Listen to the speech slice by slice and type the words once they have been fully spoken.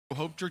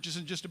Hope Church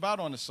isn't just about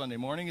on a Sunday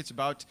morning. It's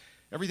about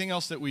everything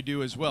else that we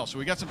do as well. So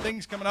we got some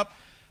things coming up.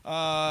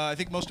 I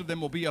think most of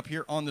them will be up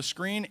here on the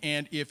screen.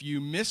 And if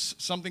you miss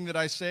something that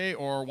I say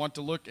or want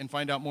to look and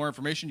find out more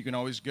information, you can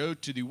always go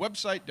to the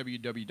website,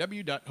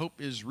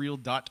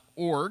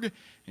 www.hopeisreal.org,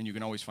 and you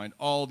can always find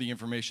all the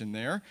information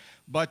there.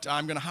 But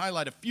I'm going to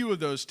highlight a few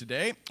of those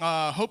today.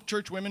 Hope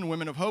Church Women,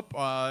 Women of Hope,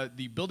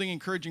 the Building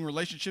Encouraging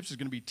Relationships is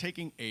going to be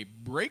taking a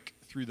break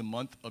through the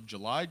month of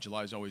July.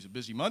 July is always a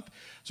busy month.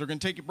 So we're going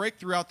to take a break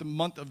throughout the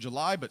month of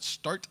July, but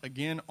start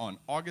again on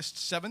August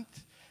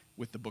 7th.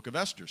 With the Book of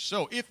Esther.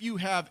 So if you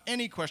have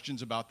any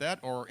questions about that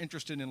or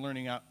interested in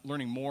learning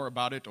more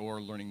about it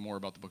or learning more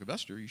about the Book of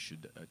Esther, you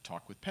should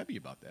talk with Pebby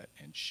about that,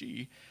 and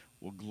she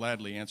will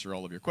gladly answer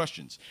all of your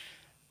questions.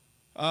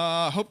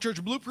 Hope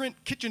Church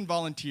Blueprint Kitchen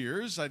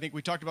Volunteers. I think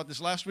we talked about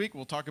this last week.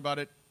 We'll talk about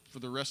it for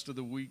the rest of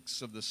the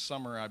weeks of the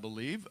summer, I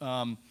believe.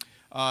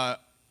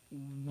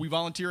 We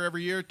volunteer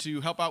every year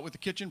to help out with the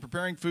kitchen,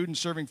 preparing food and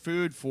serving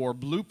food for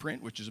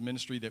Blueprint, which is a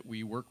ministry that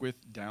we work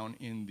with down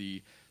in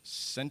the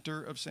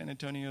center of San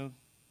Antonio,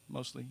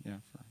 mostly.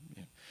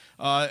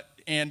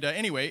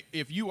 Anyway,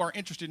 if you are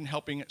interested in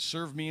helping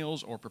serve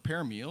meals or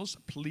prepare meals,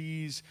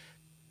 please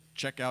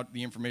check out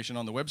the information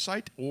on the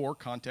website or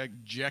contact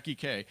Jackie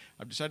Kay.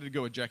 I've decided to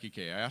go with Jackie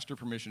Kay. I asked her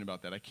permission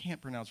about that. I can't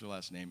pronounce her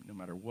last name no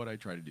matter what I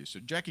try to do. So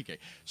Jackie Kay.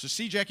 So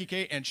see Jackie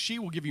Kay, and she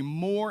will give you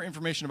more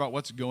information about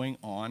what's going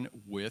on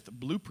with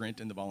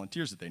Blueprint and the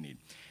volunteers that they need.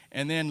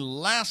 And then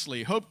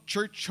lastly, Hope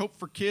Church, Hope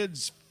for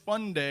Kids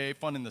Fun Day,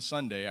 Fun in the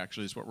Sunday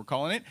actually is what we're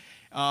calling it.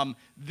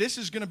 This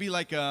is going to be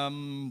like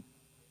a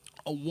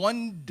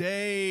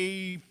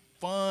one-day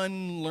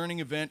fun learning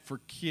event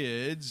for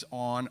kids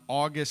on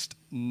August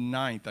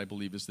 9th, I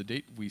believe is the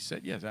date we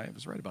said. Yes, I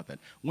was right about that.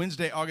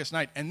 Wednesday, August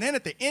 9th. And then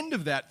at the end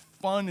of that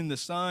Fun in the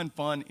Sun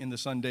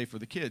day for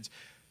the kids,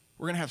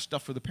 we're going to have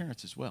stuff for the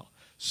parents as well.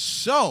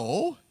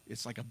 So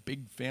it's like a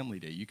big family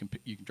day. You can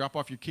drop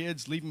off your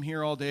kids, leave them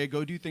here all day,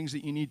 go do things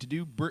that you need to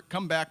do,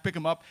 come back, pick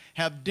them up,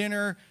 have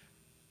dinner,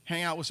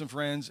 hang out with some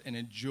friends, and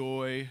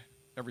enjoy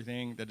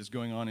everything that is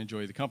going on.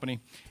 Enjoy the company.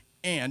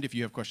 And if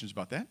you have questions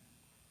about that,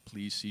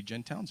 please see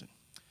Jen Townsend.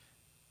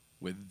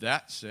 With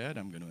that said,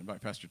 I'm going to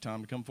invite Pastor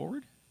Tom to come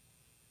forward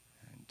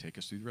and take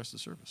us through the rest of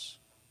the service.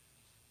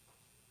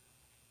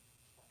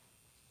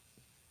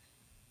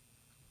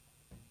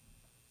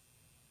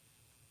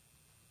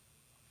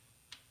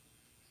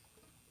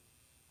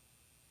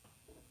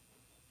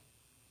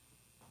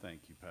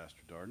 Thank you,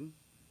 Pastor Darden.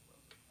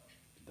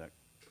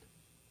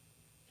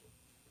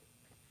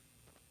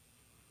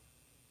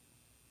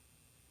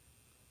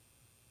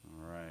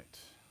 All right.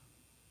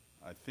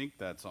 I think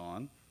that's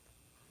on.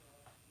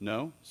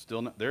 No,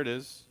 still not. There it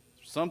is.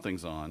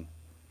 Something's on.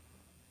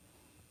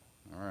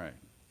 All right.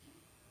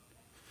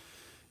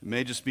 It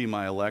may just be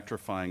my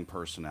electrifying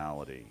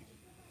personality.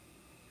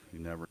 You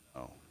never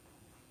know.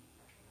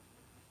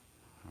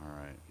 All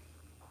right.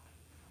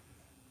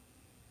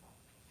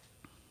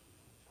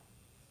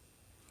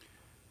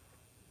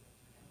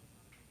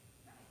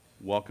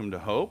 Welcome to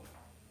Hope.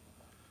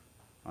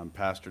 I'm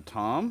Pastor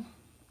Tom.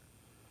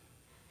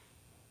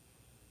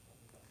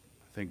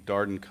 I think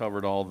Darden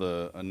covered all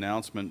the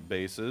announcement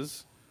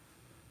bases.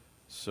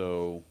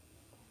 So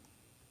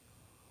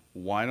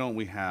why don't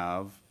we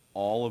have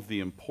all of the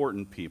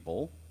important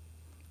people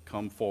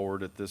come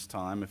forward at this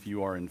time. If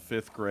you are in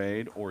 5th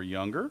grade or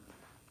younger,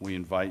 we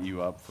invite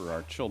you up for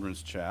our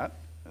children's chat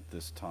at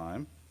this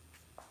time.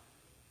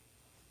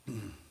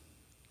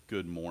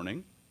 Good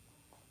morning.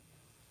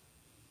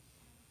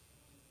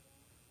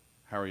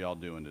 How are y'all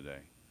doing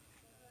today?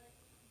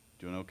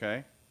 Doing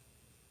okay?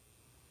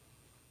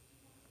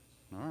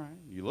 All right.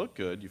 You look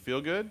good. You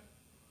feel good?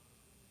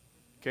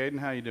 Caden,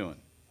 how you doing?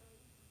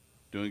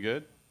 Doing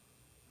good?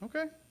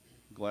 Okay.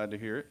 Glad to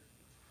hear it.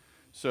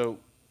 So,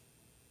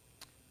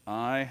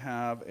 I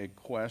have a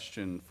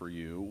question for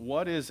you.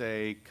 What is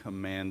a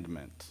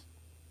commandment?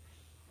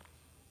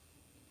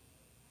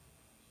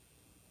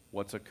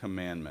 What's a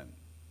commandment?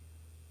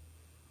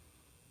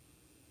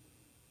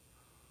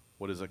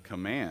 What is a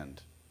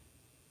command?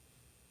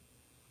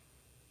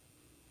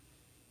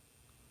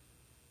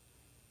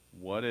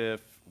 What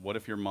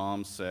if your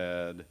mom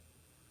said,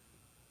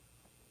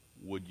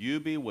 would you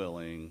be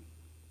willing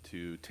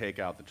to take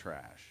out the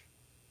trash?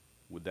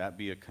 Would that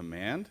be a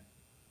command?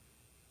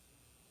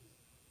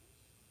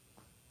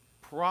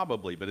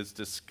 Probably, but it's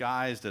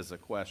disguised as a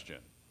question.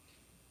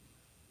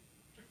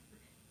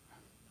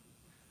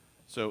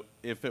 So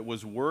if it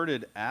was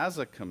worded as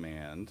a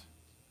command,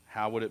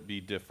 how would it be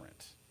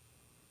different?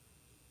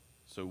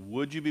 So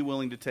would you be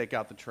willing to take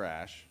out the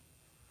trash?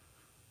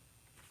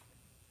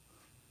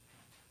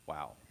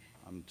 Wow,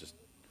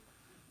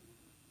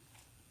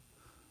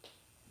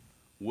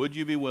 would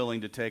you be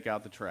willing to take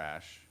out the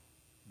trash?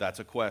 That's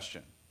a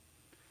question.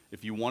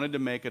 If you wanted to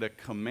make it a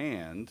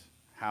command,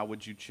 how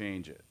would you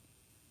change it?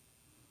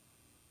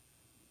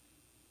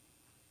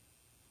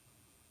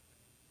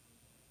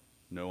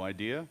 No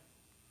idea?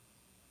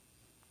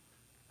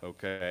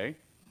 Okay.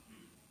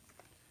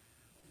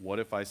 What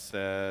if I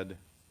said,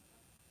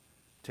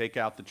 take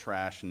out the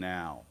trash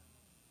now?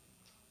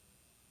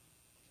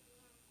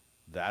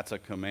 That's a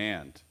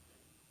command.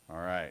 All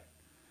right.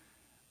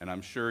 And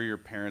I'm sure your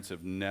parents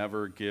have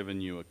never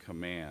given you a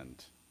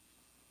command.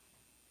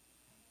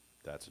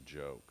 That's a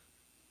joke.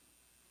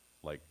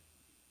 Like,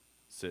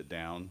 sit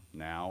down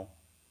now.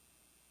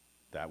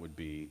 That would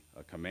be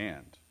a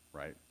command,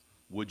 right?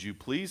 Would you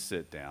please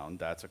sit down?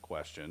 That's a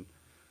question.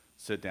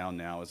 Sit down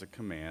now is a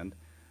command.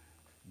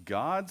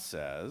 God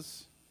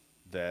says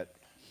that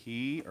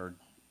he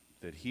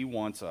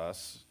wants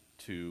us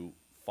to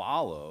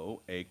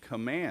follow a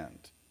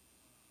command.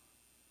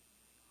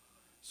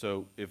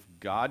 So if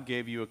God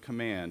gave you a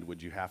command,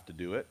 would you have to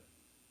do it?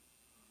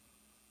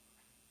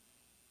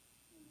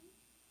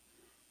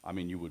 I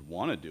mean, you would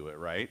want to do it,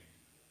 right?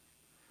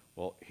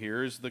 Well,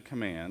 here's the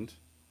command.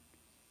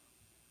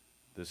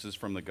 This is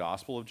from the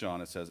Gospel of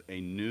John. It says,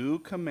 "A new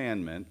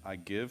commandment I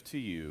give to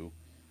you,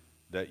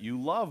 that you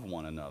love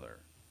one another."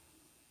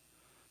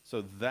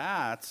 So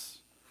that's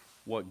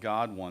what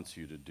God wants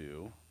you to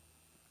do.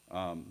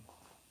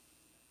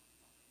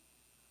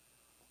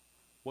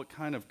 What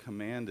kind of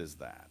command is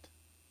that?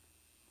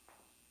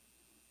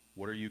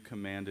 What are you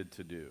commanded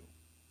to do?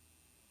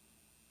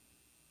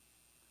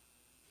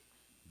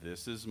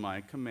 This is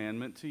my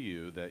commandment to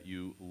you, that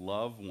you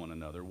love one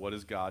another. What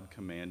is God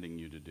commanding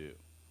you to do?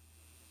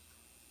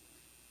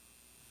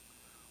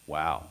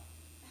 Wow.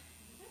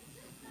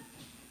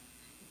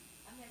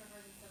 I've never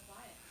heard it so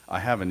quiet. I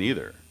haven't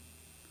either.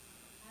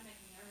 That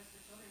makes me nervous for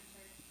children's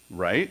church.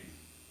 Right?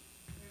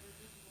 They're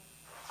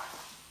teachable.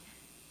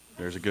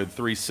 There's a good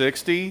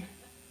 360.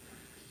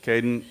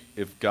 Caden,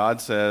 if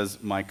God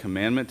says, my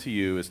commandment to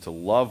you is to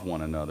love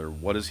one another,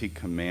 what is he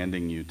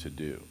commanding you to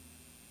do?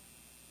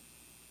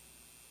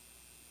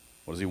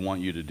 What does he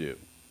want you to do?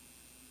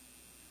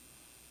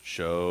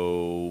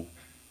 Show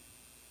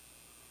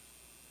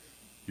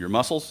your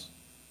muscles?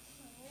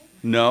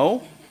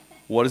 No.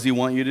 What does he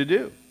want you to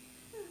do?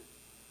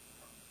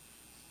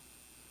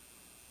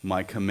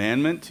 My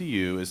commandment to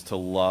you is to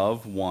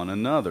love one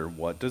another.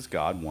 What does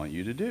God want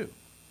you to do?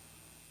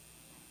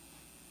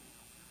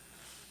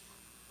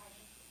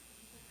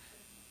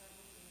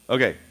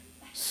 Okay,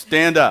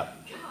 stand up.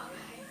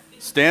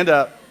 Stand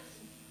up.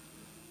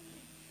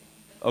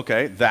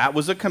 Okay, that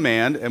was a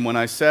command, and when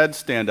I said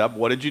stand up,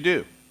 what did you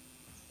do?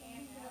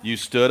 You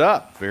stood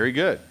up. Very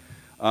good.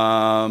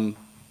 Turn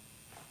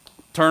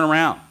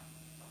around.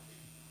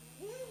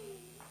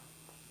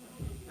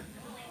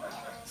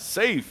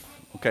 Safe.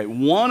 Okay,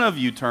 one of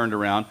you turned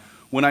around.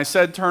 When I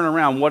said turn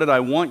around, what did I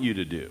want you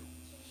to do?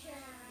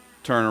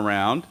 Turn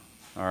around.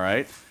 All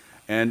right.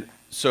 And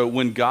so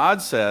when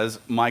God says,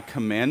 my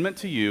commandment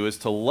to you is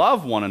to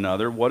love one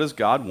another, what does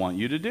God want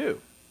you to do?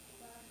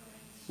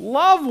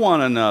 Love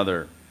one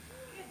another.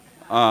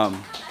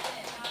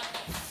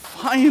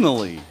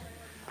 Finally.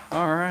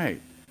 All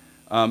right.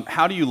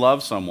 How do you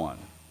love someone?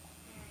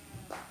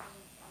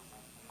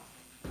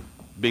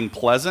 Being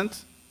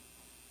pleasant?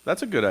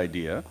 That's a good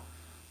idea.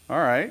 All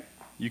right.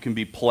 You can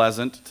be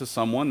pleasant to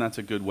someone. That's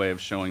a good way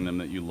of showing them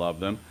that you love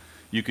them.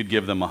 You could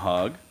give them a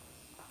hug.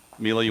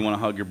 Mila, you want to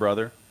hug your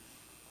brother?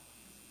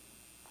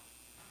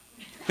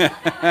 Do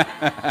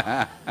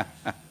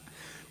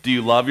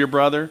you love your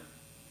brother?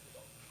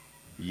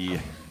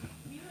 Yeah.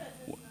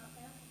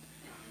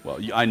 Well,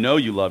 I know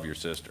you love your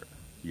sister.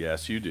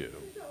 Yes, you do.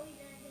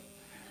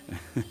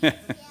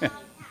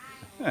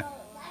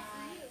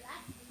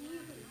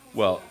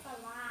 Well,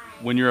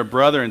 when you're a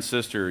brother and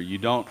sister, you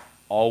don't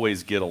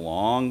always get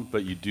along,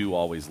 but you do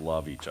always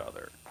love each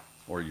other,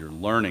 or you're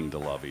learning to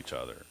love each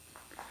other.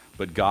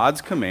 But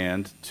God's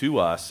command to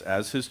us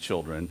as his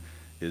children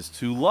is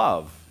to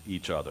love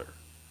each other,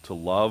 to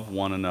love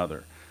one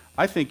another.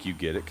 I think you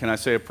get it. Can I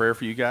say a prayer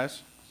for you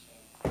guys?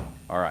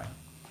 All right.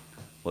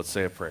 Let's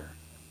say a prayer.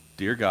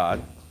 Dear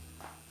God,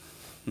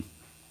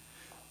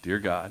 dear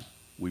God,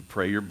 we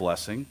pray your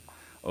blessing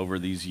over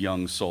these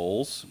young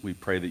souls. We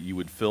pray that you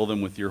would fill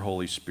them with your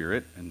Holy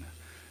Spirit, and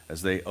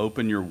as they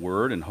open your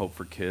word and Hope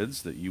for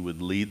Kids, that you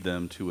would lead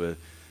them to a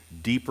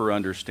deeper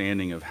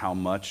understanding of how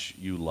much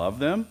you love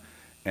them,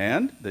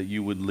 and that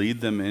you would lead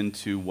them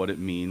into what it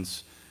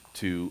means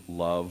to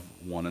love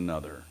one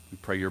another. We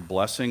pray your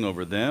blessing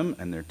over them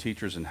and their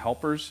teachers and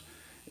helpers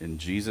in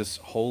Jesus'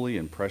 holy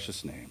and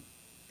precious name.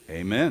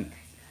 Amen.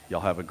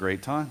 Y'all have a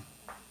great time.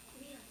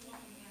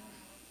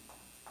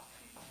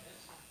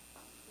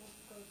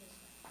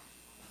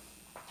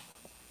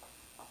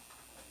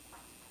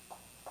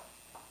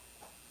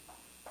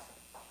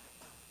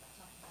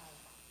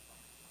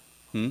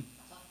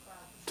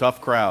 Tough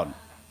crowd.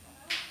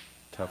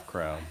 Tough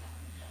crowd.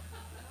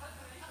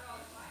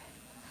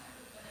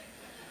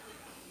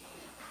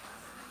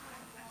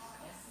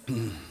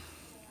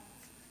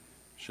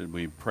 Should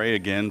we pray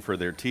again for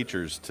their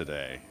teachers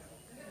today?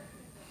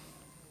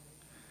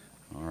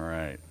 All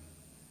right.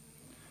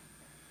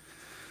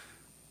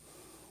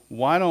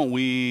 Why don't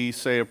we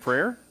say a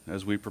prayer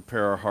as we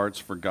prepare our hearts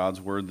for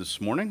God's word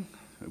this morning?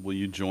 Will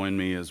you join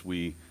me as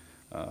we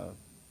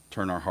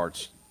turn our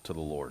hearts to the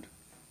Lord?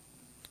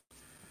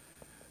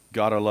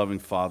 God, our loving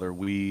Father,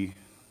 we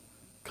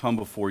come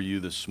before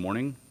you this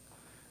morning,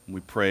 and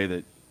we pray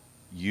that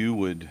you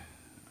would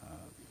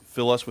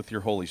fill us with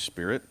your Holy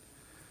Spirit.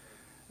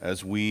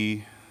 As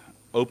we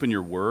open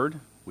your word,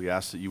 we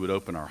ask that you would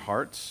open our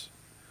hearts.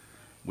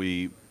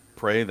 We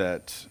pray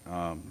that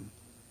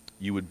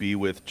you would be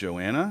with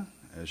Joanna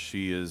as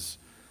she is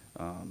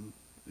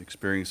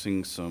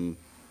experiencing some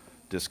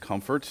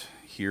discomfort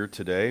here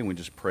today. And we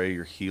just pray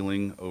your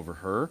healing over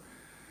her.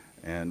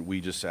 And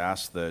we just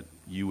ask that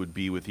you would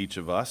be with each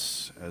of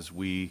us as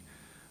we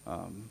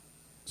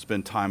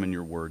spend time in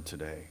your word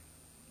today.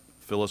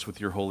 Fill us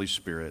with your Holy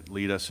Spirit.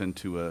 Lead us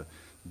into a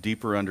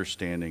deeper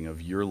understanding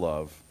of your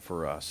love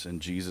for us. In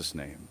Jesus'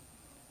 name,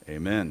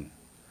 amen.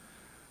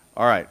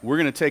 All right, we're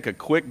going to take a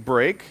quick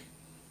break.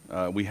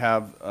 We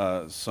have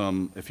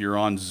if you're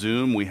on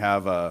Zoom, we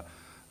have a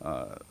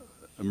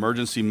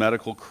emergency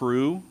medical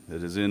crew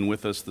that is in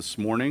with us this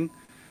morning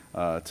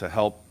to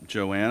help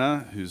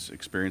Joanna, who's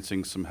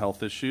experiencing some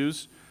health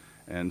issues.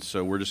 And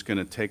so we're just going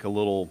to take a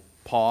little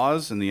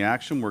pause in the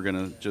action. We're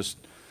going to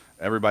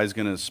everybody's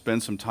going to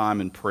spend some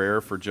time in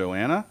prayer for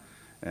Joanna,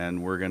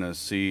 and we're going to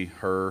see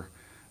her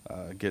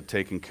get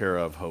taken care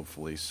of,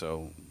 hopefully.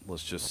 So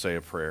let's just say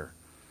a prayer.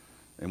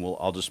 And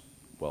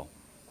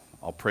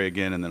I'll pray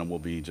again, and then we'll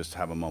just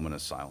have a moment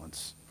of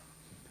silence.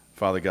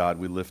 Father God,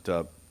 we lift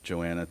up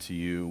Joanna to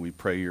you. We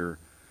pray your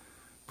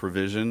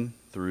provision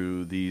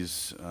through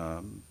these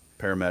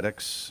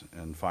paramedics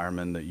and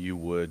firemen, that you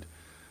would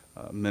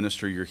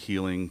minister your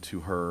healing to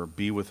her,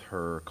 be with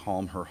her,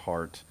 calm her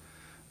heart,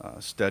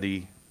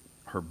 steady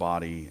her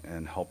body,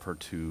 and help her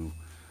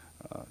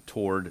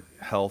toward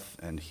health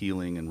and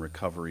healing and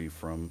recovery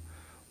from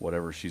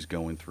whatever she's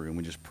going through. And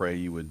we just pray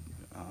you would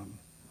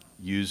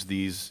use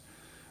these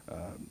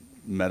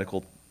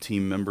medical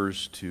team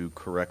members to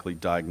correctly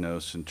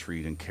diagnose and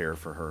treat and care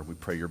for her. We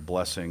pray your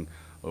blessing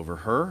over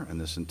her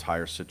and this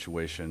entire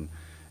situation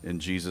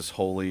in Jesus'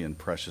 holy and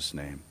precious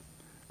name.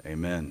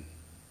 Amen.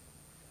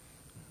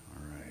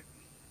 All right.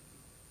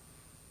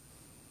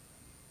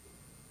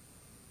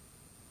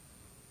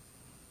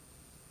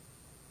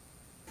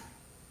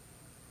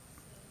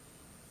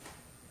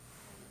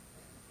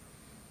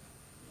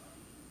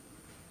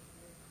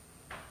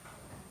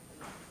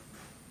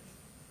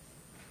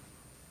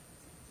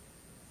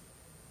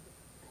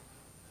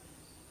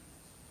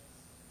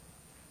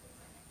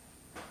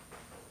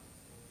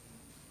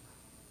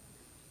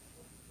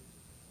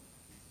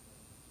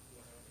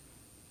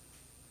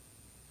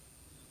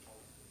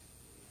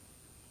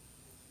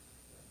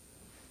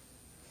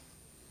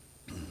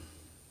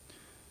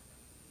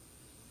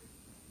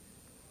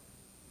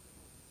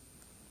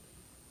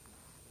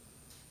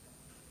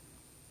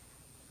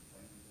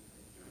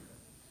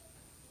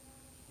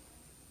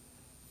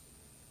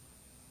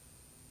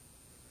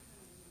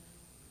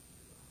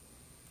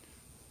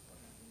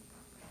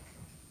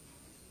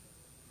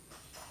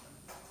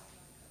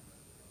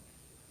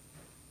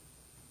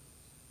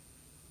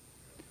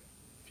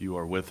 If you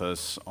are with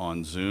us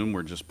on Zoom,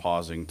 we're just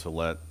pausing to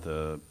let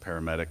the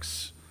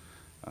paramedics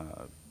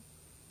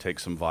take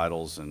some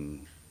vitals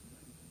and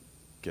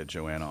get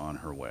Joanna on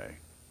her way.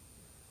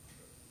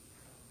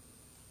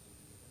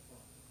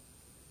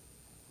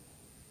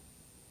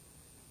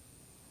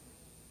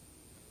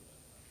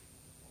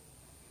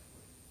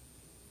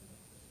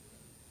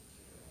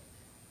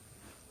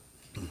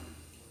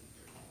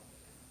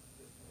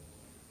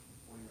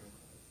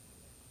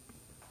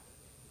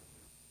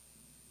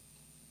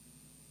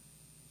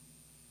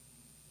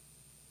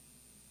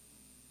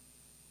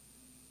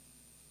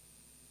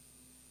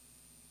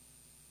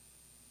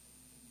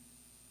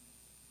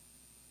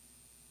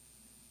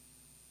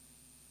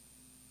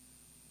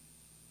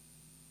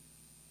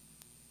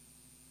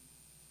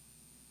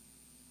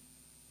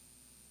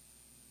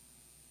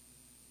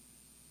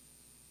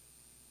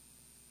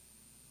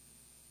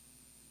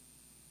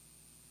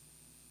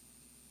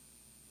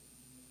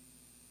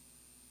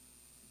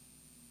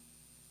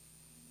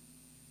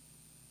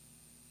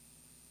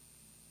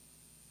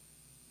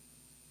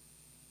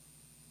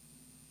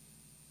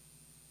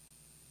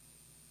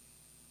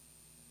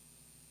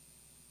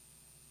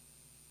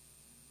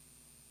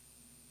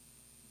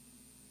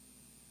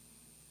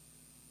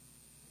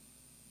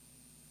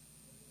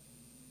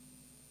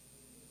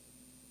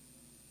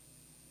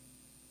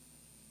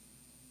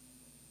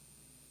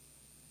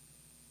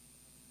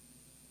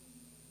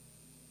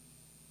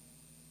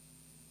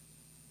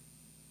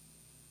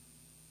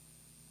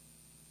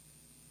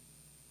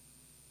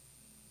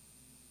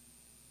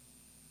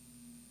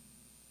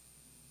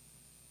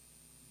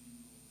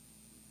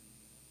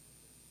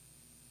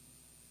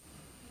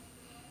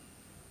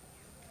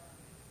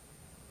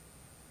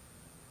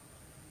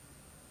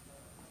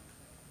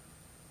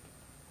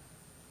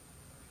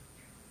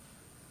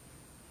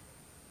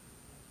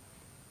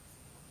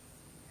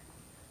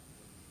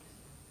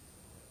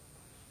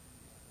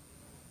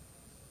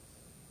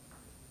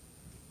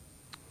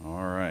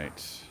 All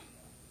right.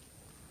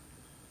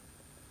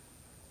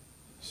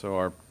 So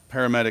our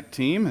paramedic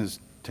team has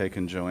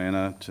taken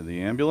Joanna to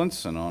the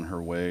ambulance and on her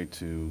way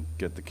to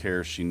get the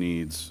care she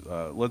needs.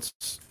 Let's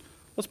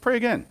pray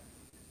again.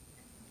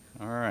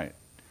 All right.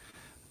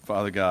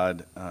 Father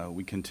God,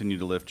 we continue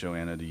to lift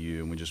Joanna to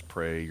you, and we just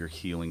pray your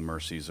healing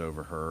mercies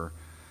over her.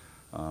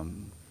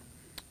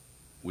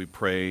 We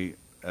pray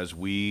as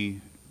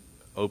we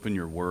open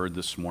your word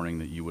this morning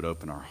that you would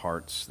open our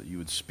hearts, that you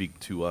would speak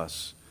to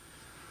us.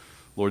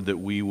 Lord, that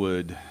we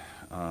would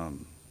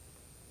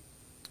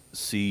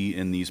see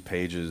in these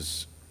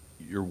pages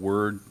your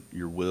word,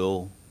 your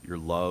will, your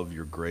love,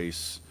 your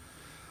grace,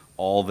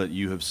 all that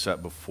you have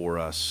set before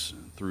us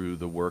through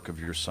the work of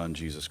your Son,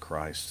 Jesus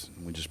Christ.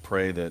 And we just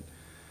pray that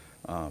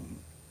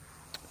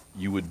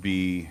you would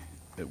be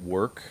at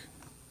work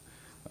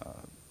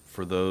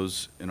for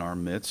those in our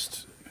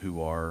midst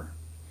who are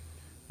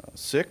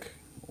sick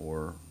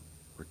or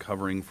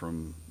recovering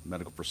from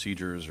medical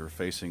procedures or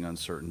facing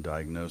uncertain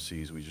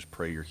diagnoses. We just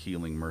pray your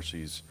healing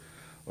mercies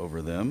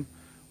over them.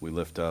 We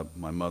lift up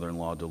my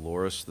mother-in-law,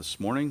 Dolores, this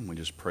morning. We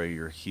just pray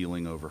your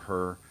healing over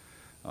her.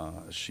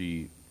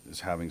 She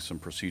is having some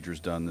procedures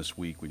done this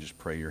week. We just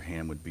pray your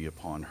hand would be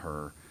upon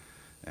her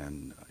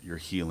and your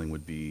healing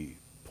would be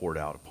poured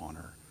out upon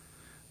her.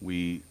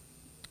 We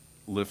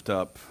lift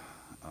up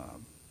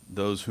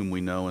those whom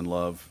we know and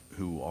love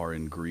who are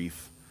in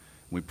grief.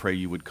 We pray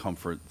you would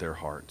comfort their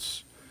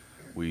hearts.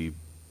 We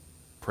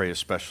pray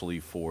especially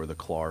for the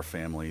Clark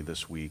family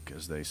this week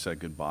as they said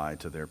goodbye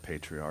to their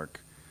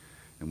patriarch.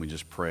 And we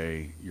just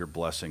pray your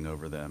blessing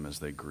over them as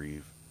they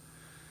grieve.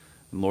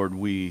 And Lord,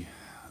 we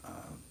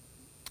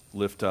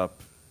lift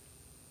up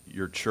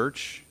your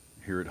church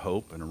here at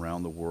Hope and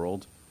around the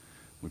world.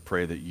 We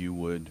pray that you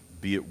would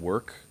be at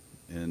work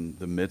in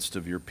the midst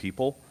of your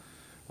people.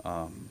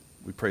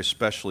 We pray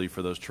especially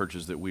for those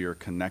churches that we are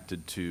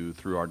connected to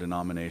through our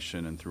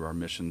denomination and through our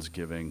missions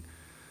giving,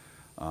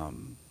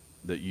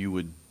 that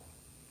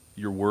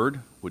your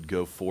word would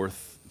go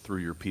forth through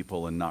your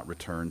people and not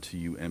return to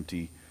you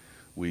empty.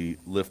 We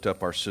lift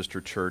up our sister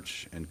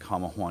church in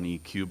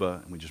Kamahuani,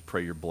 Cuba, and we just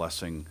pray your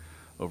blessing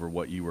over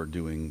what you are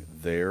doing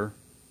there.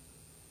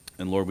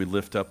 And Lord, we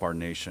lift up our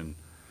nation,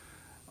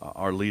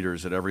 our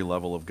leaders at every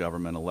level of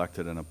government,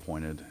 elected and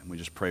appointed. And we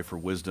just pray for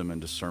wisdom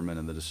and discernment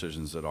in the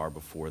decisions that are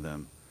before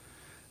them.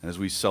 And as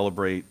we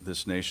celebrate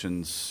this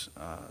nation's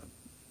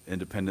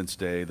Independence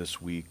Day this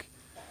week,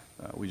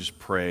 we just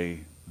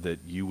pray that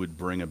you would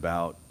bring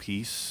about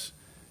peace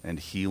and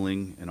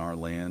healing in our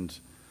land,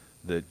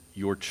 that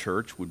your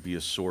church would be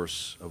a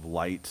source of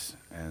light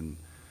and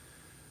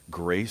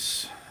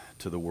grace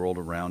to the world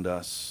around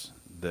us,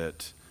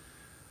 that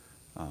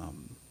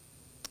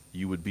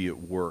you would be at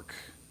work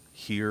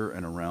here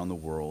and around the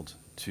world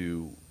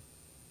to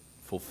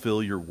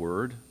fulfill your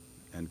word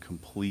and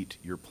complete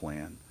your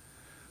plan.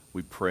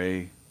 We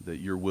pray that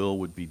your will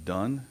would be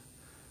done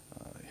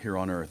here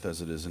on earth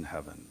as it is in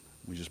heaven.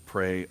 We just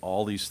pray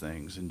all these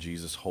things in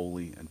Jesus'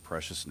 holy and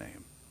precious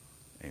name.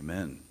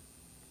 Amen.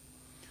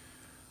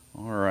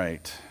 All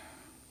right.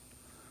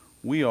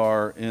 We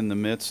are in the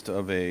midst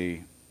of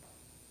a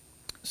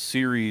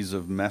series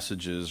of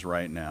messages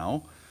right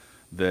now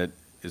that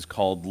is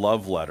called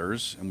Love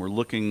Letters, and we're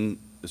looking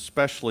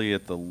especially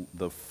at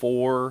the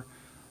four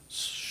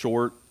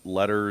short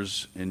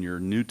letters in your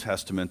New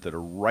Testament that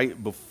are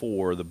right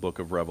before the book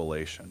of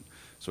Revelation.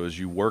 So as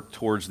you work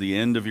towards the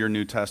end of your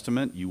New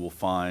Testament, you will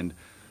find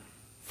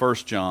 1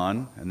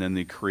 John, and then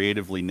the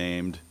creatively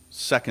named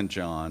 2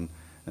 John,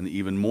 and the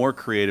even more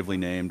creatively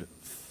named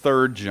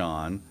 3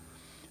 John,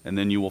 and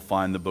then you will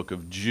find the book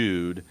of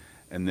Jude,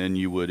 and then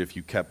you would, if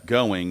you kept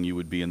going, you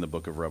would be in the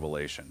book of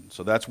Revelation.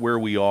 So that's where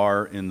we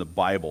are in the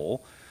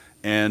Bible,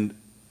 and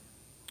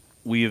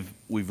we've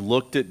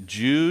looked at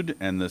Jude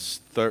and the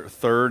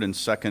 3rd and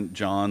 2nd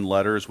John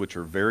letters, which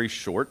are very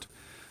short.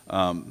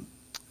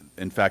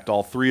 In fact,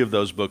 all three of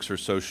those books are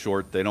so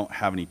short, they don't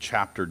have any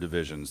chapter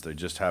divisions. They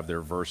just have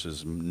their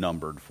verses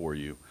numbered for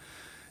you.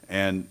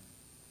 And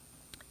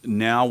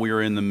now we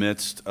are in the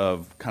midst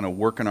of kind of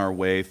working our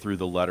way through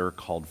the letter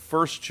called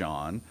 1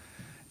 John.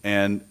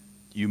 And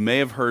you may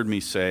have heard me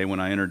say when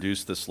I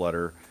introduced this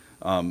letter,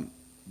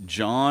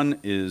 John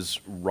is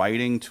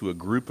writing to a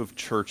group of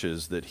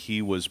churches that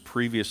he was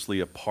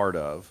previously a part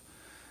of.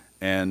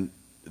 And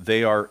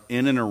they are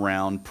in and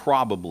around,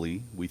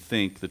 probably, we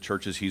think the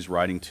churches he's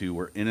writing to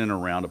were in and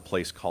around a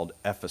place called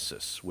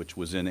Ephesus, which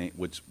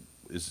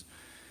is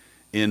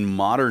in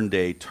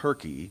modern-day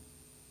Turkey.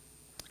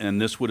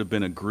 And this would have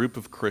been a group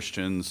of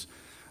Christians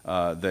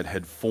that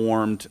had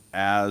formed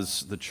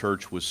as the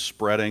church was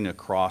spreading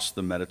across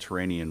the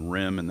Mediterranean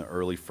rim in the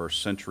early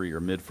 1st century or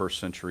mid-1st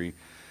century.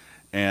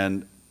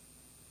 And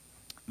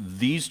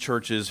these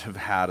churches have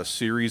had a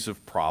series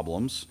of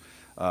problems.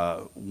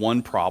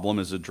 One problem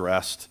is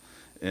addressed,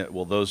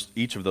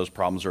 each of those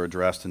problems are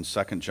addressed in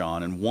 2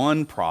 John. And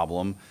one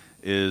problem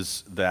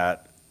is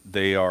that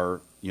there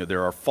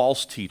are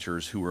false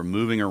teachers who are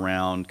moving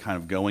around, kind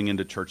of going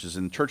into churches.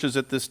 And churches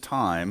at this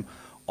time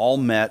all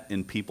met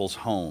in people's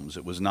homes.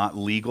 It was not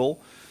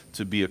legal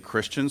to be a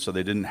Christian, so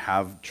they didn't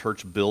have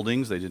church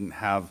buildings. They didn't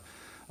have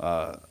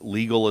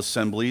legal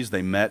assemblies.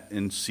 They met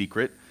in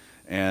secret.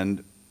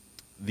 And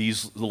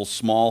these little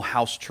small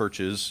house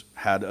churches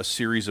had a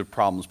series of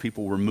problems.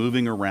 People were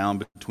moving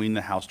around between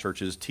the house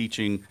churches,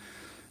 teaching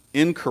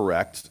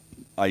incorrect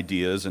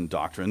ideas and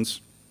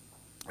doctrines.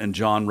 And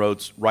John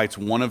writes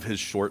one of his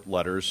short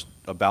letters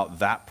about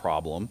that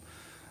problem.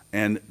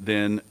 And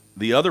then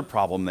the other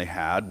problem they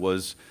had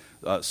was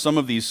some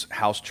of these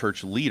house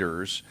church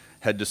leaders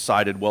had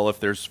decided, well, if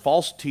there's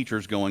false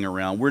teachers going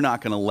around, we're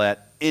not going to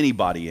let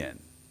anybody in.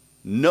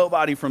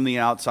 Nobody from the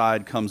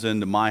outside comes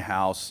into my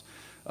house.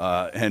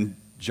 And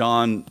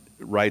John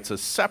writes a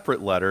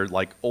separate letter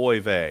like,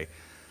 oy vey.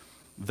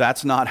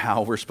 That's not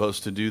how we're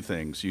supposed to do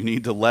things. You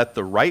need to let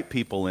the right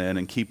people in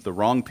and keep the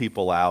wrong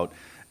people out.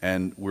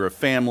 And we're a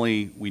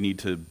family. We need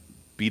to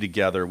be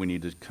together. We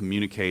need to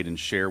communicate and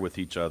share with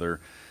each other.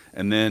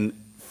 And then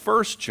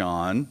 1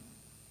 John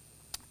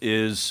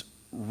is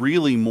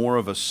really more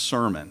of a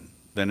sermon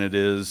than it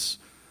is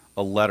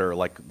a letter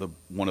like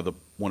one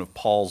of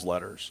Paul's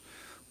letters.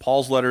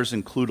 Paul's letters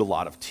include a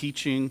lot of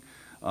teaching,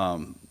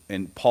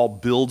 and Paul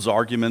builds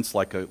arguments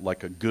like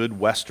a good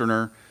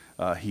Westerner.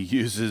 He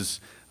uses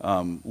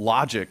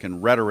logic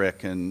and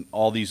rhetoric and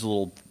all these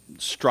little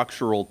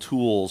structural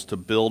tools to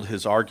build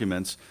his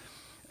arguments.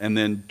 And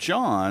then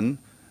John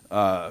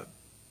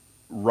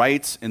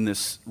writes in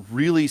this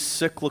really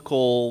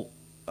cyclical,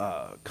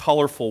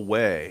 colorful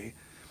way,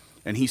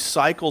 and he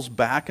cycles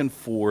back and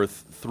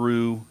forth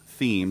through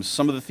themes.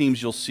 Some of the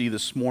themes you'll see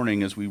this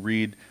morning as we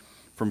read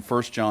from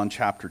 1 John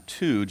chapter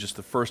 2, just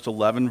the first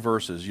 11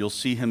 verses, you'll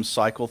see him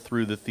cycle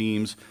through the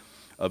themes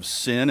of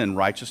sin and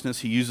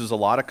righteousness. He uses a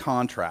lot of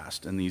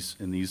contrast in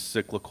these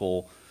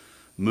cyclical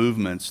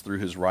movements through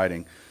his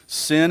writing.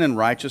 Sin and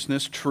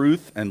righteousness,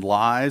 truth and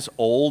lies,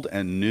 old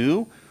and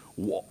new,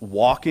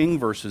 walking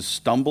versus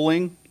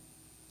stumbling,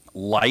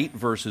 light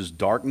versus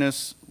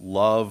darkness,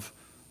 love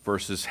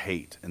versus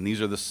hate. And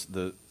these are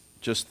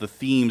just the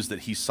themes that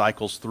he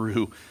cycles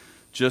through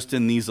just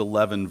in these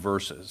 11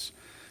 verses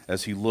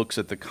as he looks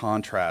at the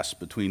contrast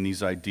between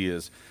these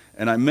ideas.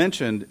 And I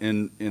mentioned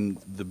in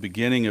the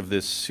beginning of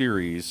this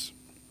series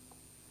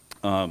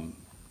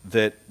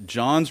that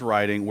John's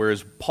writing,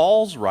 whereas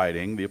Paul's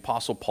writing, the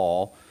Apostle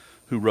Paul,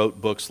 who wrote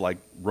books like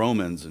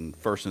Romans and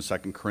 1st and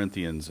 2nd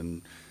Corinthians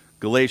and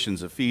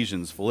Galatians,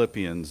 Ephesians,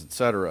 Philippians,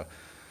 etc.,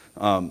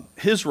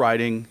 his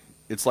writing,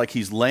 it's like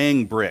he's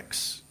laying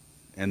bricks,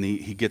 and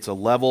he gets a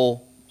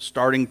level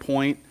starting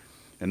point,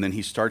 and then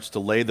he starts to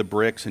lay the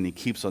bricks, and he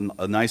keeps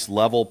a nice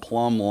level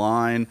plumb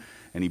line,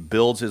 and he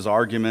builds his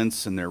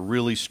arguments, and they're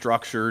really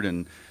structured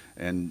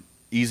and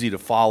easy to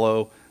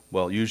follow,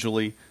 well,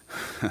 usually.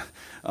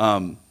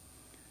 And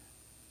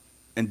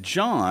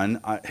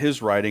John,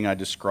 his writing I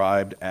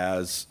described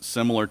as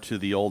similar to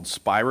the old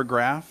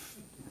spirograph.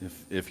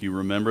 If you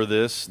remember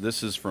this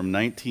is from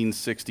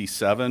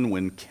 1967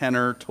 when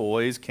Kenner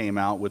Toys came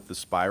out with the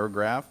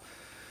spirograph.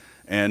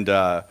 And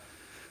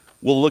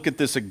we'll look at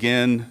this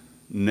again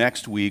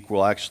next week.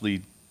 We'll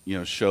actually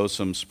show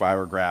some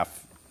spirograph.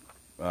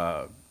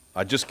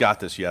 I just got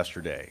this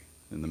yesterday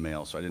in the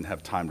mail, so I didn't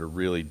have time to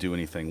really do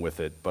anything with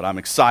it. But I'm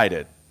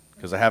excited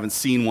because I haven't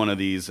seen one of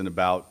these in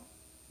about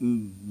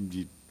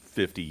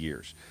 50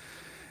 years.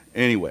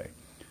 Anyway,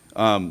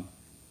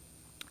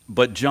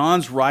 but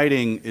John's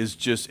writing is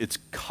it's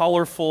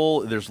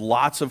colorful. There's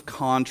lots of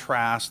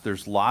contrast.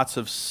 There's lots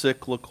of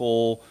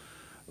cyclical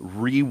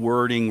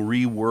rewording,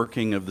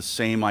 reworking of the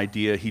same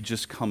idea. He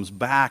just comes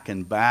back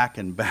and back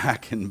and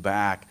back and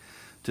back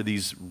to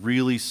these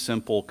really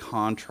simple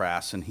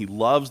contrasts. And he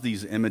loves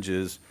these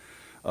images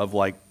of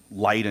like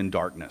light and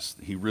darkness.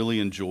 He really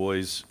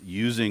enjoys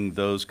using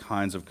those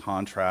kinds of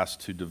contrasts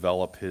to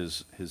develop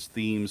his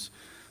themes,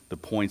 the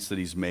points that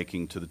he's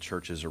making to the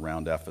churches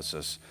around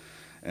Ephesus.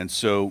 And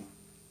so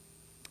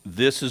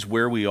this is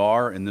where we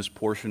are in this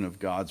portion of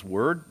God's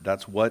Word.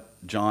 That's what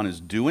John is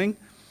doing,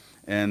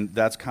 and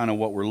that's kind of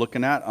what we're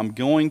looking at. I'm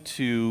going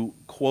to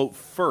quote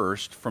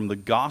first from the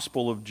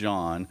Gospel of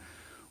John.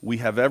 We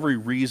have every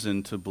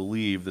reason to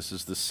believe this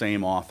is the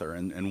same author,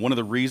 and one of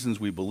the reasons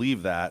we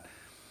believe that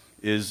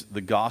is the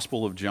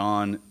Gospel of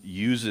John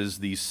uses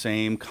these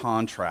same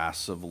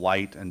contrasts of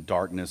light and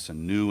darkness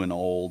and new and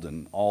old,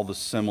 and all the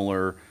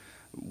similar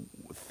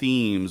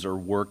themes are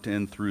worked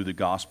in through the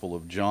Gospel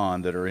of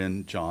John that are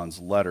in John's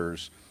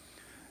letters.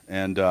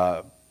 And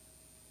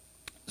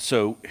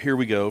so here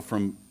we go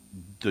from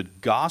the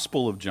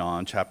Gospel of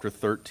John, chapter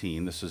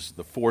 13. This is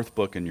the fourth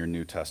book in your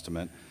New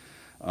Testament.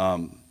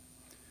 I'm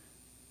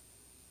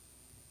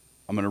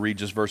going to read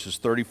just verses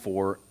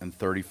 34 and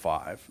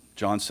 35.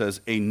 John says,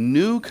 "A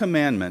new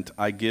commandment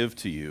I give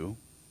to you,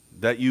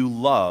 that you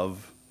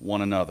love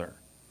one another.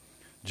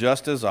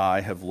 Just as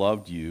I have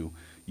loved you,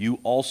 you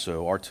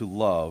also are to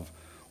love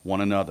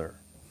one another.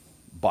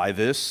 By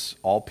this,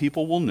 all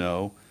people will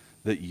know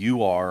that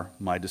you are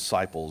my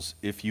disciples,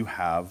 if you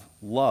have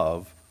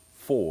love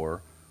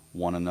for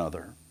one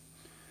another."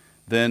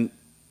 Then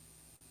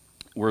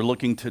we're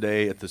looking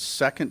today at the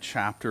second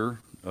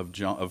chapter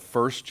of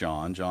 1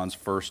 John, John's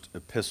first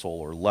epistle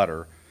or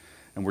letter,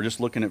 and we're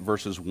just looking at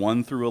verses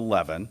 1 through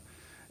 11.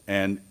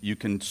 And you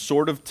can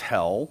sort of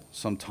tell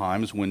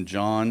sometimes when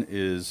John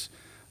is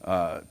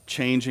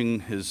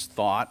changing his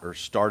thought or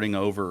starting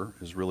over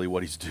is really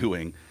what he's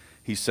doing.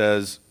 He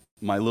says,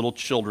 my little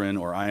children,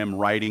 or I am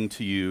writing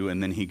to you,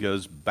 and then he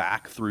goes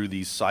back through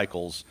these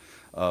cycles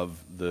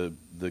of the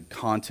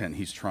content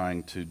he's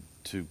trying to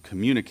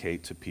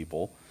communicate to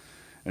people.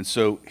 And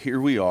so here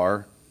we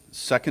are,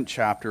 second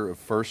chapter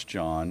of 1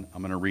 John.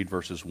 I'm going to read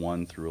verses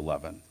 1 through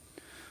 11.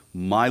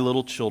 My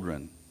little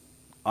children,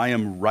 I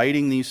am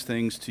writing these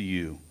things to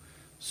you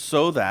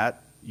so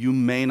that you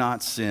may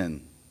not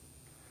sin.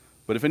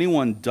 But if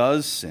anyone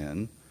does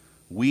sin,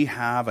 we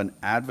have an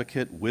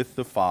advocate with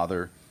the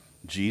Father,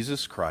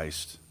 Jesus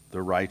Christ,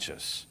 the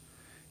righteous.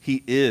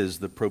 He is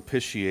the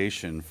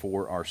propitiation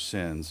for our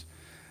sins,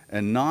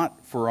 and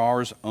not for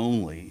ours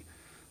only,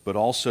 but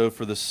also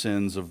for the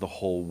sins of the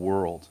whole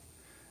world.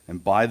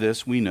 And by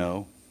this we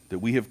know that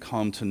we have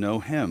come to know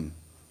him,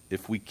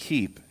 if we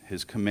keep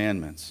his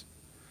commandments.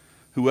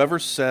 Whoever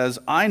says,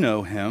 I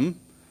know him,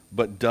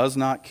 but does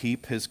not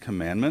keep his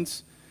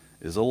commandments,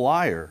 is a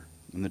liar,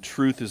 and the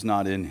truth is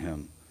not in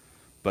him.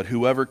 But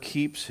whoever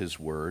keeps his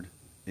word,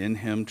 in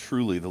him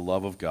truly the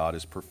love of God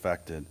is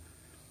perfected.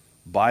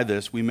 By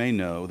this we may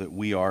know that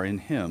we are in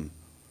him.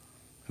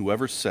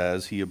 Whoever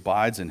says he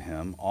abides in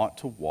him ought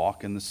to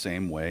walk in the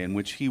same way in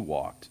which he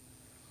walked.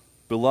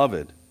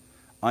 Beloved,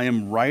 I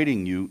am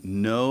writing you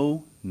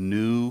no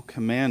new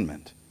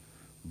commandment,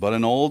 but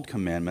an old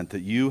commandment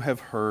that you have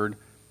heard,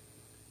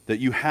 that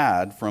you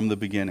had from the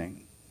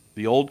beginning.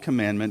 The old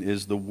commandment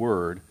is the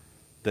word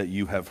that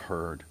you have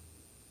heard.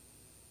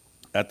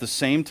 At the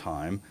same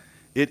time,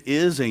 it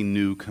is a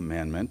new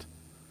commandment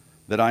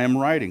that I am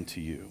writing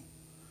to you,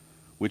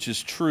 which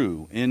is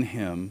true in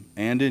him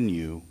and in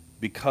you,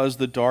 because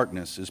the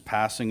darkness is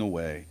passing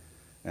away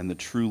and the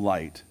true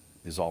light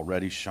is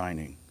already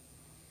shining.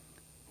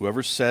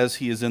 Whoever says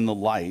he is in the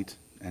light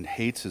and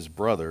hates his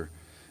brother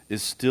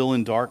is still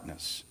in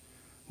darkness.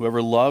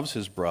 Whoever loves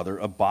his brother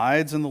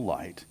abides in the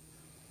light,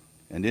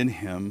 and in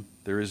him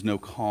there is no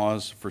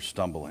cause for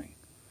stumbling.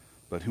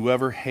 But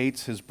whoever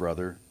hates his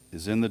brother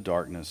is in the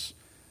darkness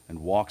and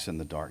walks in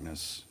the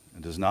darkness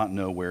and does not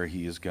know where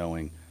he is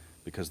going,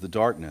 because the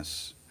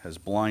darkness has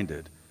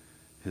blinded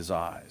his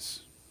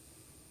eyes.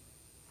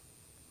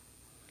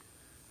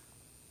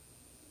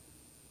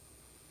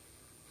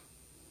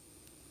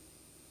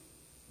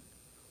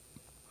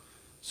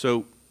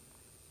 So,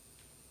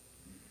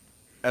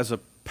 as a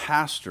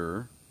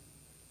pastor,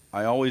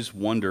 I always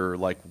wonder,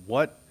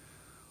 what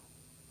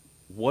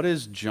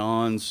is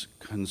John's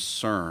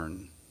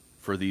concern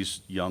for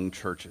these young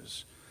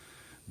churches?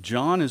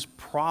 John is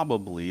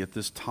probably, at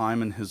this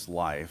time in his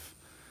life,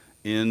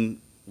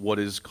 in what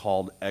is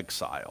called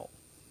exile.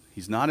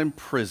 He's not in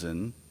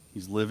prison.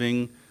 He's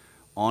living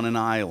on an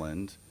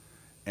island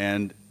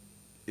and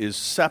is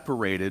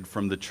separated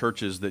from the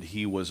churches that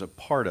he was a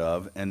part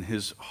of, and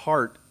his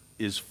heart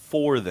is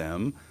for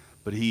them,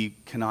 but he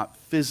cannot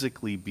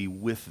physically be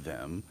with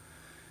them.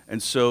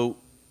 And so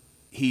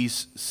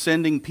he's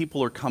sending,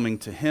 people are coming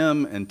to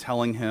him and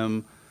telling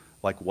him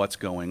what's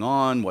going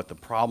on, what the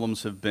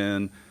problems have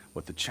been,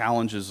 what the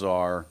challenges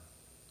are.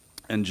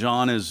 And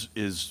John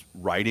is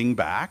writing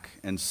back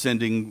and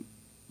sending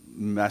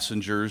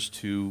messengers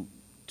to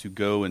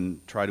go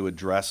and try to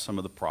address some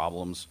of the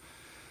problems.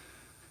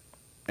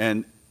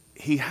 And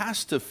he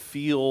has to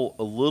feel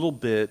a little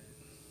bit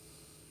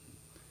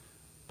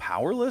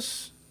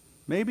powerless,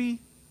 maybe?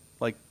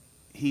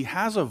 He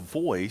has a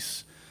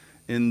voice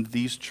in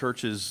these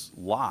churches'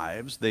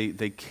 lives.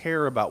 They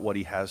care about what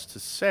he has to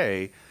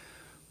say,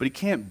 but he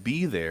can't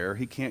be there.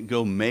 He can't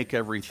go make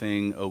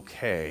everything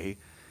okay.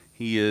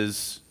 He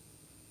is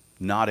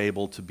not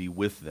able to be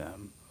with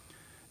them.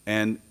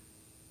 And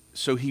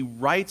so he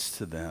writes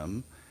to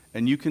them,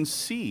 and you can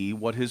see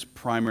what his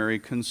primary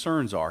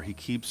concerns are. He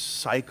keeps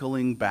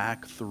cycling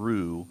back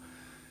through,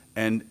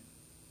 and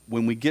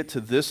when we get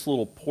to this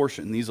little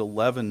portion, these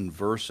 11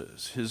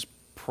 verses, his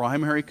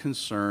primary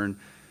concern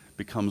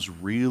becomes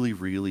really,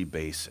 really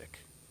basic.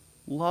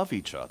 Love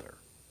each other.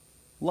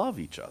 Love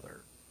each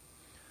other.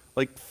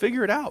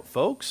 Figure it out,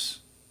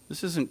 folks.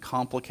 This isn't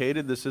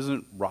complicated. This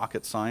isn't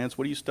rocket science.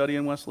 What are you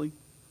studying, Wesley?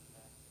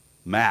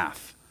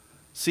 Math.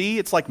 See,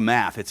 it's like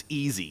math. It's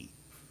easy.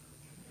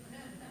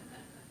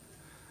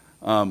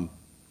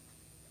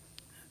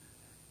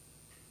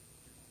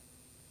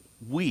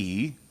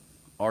 We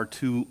are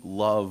to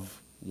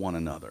love one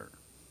another.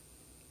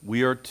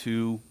 We are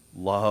to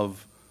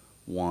love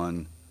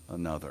one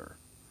another.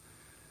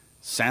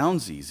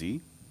 Sounds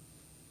easy,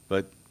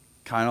 but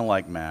kind of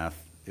like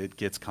math, it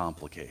gets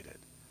complicated.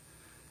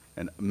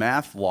 And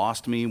math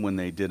lost me when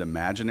they did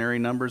imaginary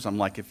numbers. I'm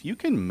like, if you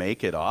can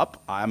make it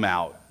up, I'm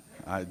out.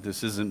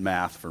 This isn't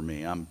math for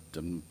me. I'm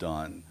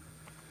done.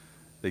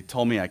 They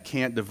told me I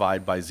can't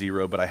divide by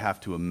 0, but I have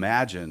to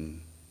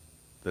imagine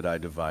that I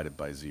divided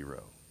by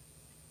 0.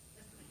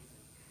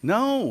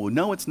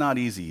 No, it's not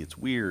easy. It's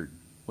weird.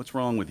 What's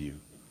wrong with you?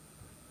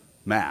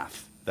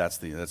 Math.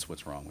 That's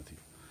what's wrong with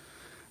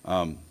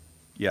you.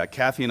 Yeah,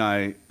 Kathy and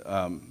I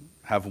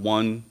have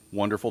one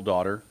wonderful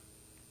daughter,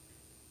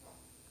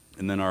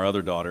 and then our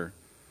other daughter.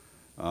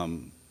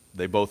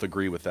 They both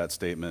agree with that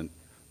statement.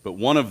 But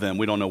one of them,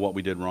 we don't know what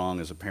we did wrong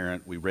as a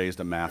parent. We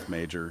raised a math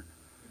major.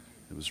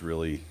 It was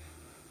really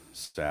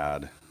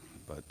sad,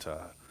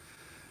 but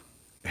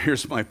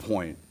here's my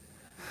point.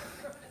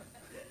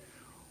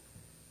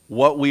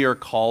 What we are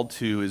called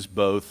to is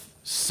both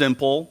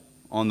simple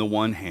on the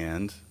one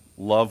hand,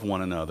 love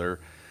one another,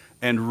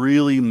 and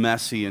really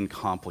messy and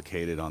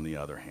complicated on the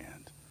other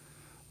hand.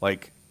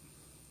 Like,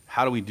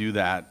 how do we do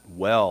that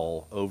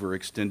well over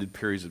extended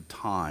periods of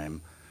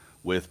time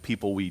with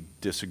people we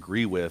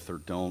disagree with or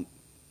don't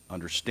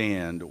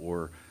understand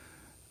or,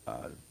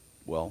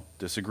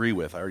 disagree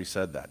with? I already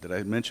said that. Did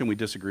I mention we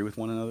disagree with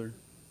one another?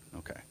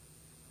 Okay.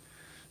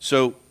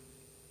 So,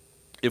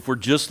 if we're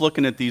just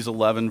looking at these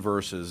 11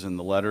 verses in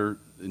the letter,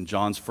 in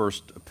John's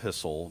first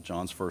epistle,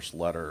 John's first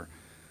letter,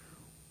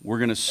 we're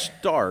going to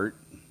start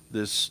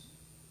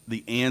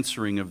the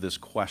answering of this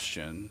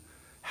question,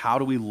 how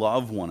do we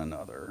love one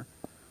another,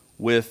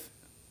 with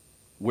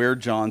where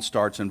John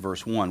starts in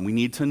verse 1. We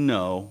need to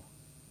know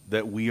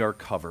that we are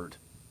covered.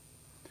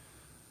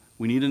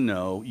 We need to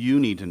know, you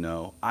need to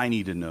know, I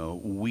need to know,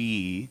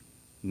 we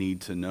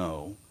need to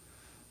know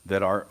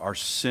that our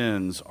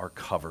sins are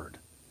covered.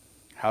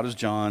 How does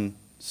John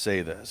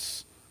say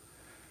this?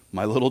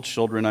 My little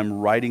children, I'm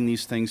writing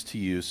these things to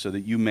you so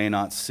that you may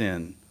not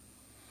sin.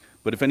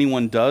 But if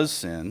anyone does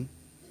sin,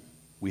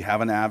 we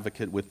have an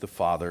advocate with the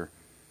Father,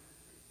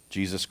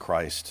 Jesus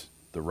Christ,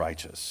 the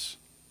righteous.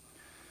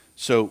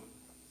 So,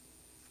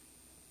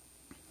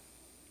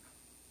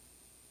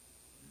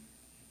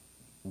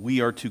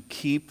 we are to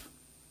keep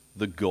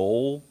the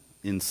goal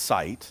in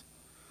sight,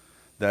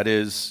 that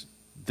is,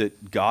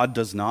 that God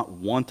does not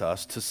want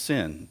us to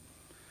sin.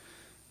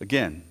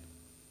 Again,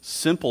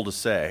 simple to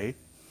say,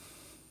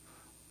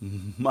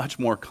 much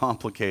more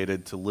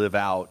complicated to live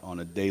out on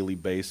a daily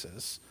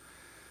basis.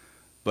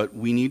 But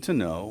we need to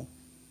know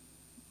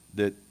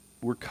that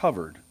we're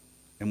covered,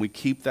 and we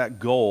keep that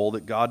goal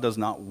that God does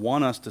not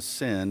want us to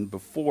sin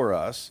before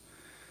us,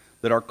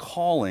 that our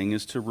calling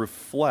is to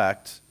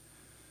reflect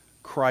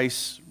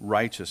Christ's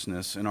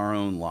righteousness in our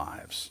own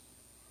lives,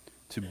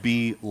 to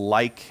be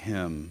like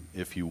him,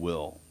 if you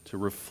will, to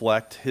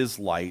reflect his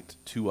light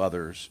to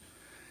others,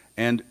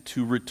 and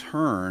to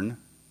return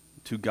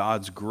to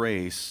God's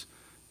grace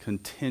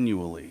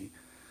continually.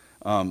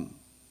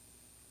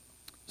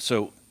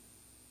 So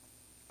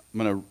I'm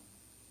going to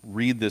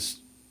read this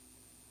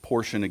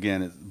portion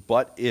again.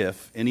 But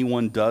if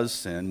anyone does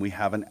sin, we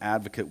have an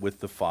advocate with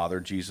the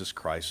Father, Jesus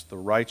Christ, the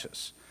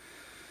righteous.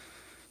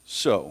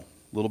 So,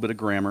 a little bit of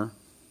grammar.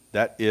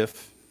 That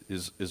if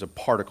is a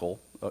particle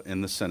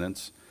in the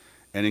sentence.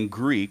 And in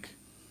Greek,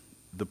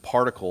 the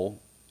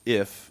particle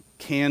if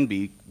can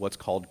be what's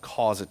called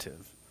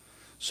causative.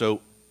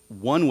 So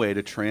one way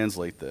to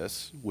translate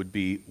this would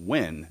be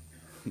when.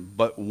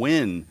 But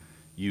when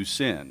you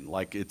sin,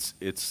 like it's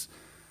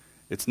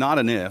not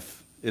an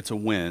if, it's a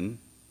when.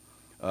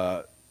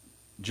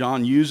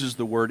 John uses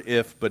the word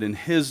if, but in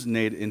his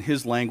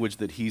language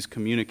that he's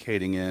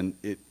communicating in,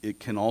 it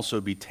can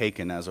also be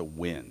taken as a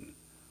when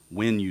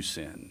you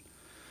sin.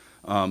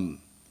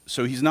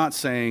 So he's not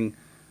saying,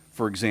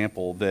 for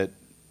example, that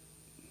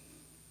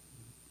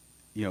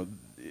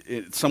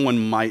someone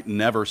might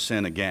never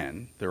sin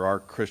again. There are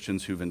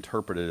Christians who've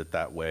interpreted it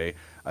that way.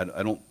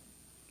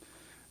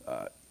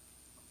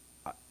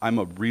 I'm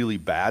a really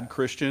bad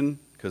Christian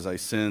because I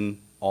sin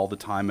all the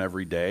time,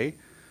 every day.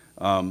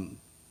 And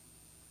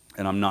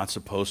I'm not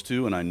supposed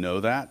to, and I know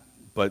that.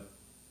 But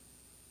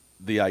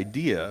the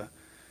idea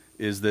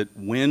is that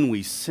when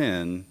we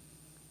sin,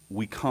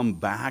 we come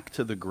back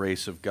to the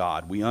grace of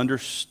God. We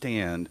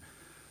understand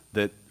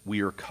that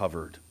we are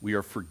covered, we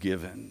are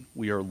forgiven,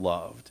 we are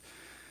loved.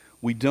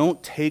 We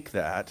don't take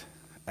that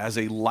as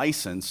a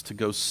license to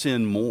go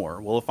sin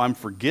more. Well, if I'm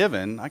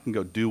forgiven, I can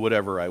go do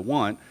whatever I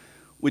want,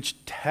 which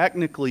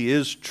technically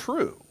is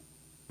true.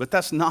 But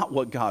that's not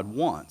what God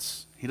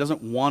wants. He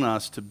doesn't want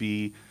us to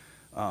be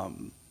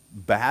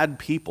bad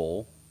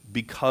people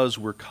because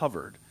we're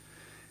covered.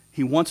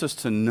 He wants us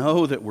to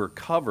know that we're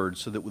covered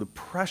so that the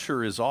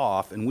pressure is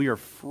off and we are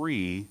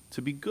free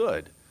to be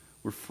good.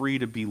 We're free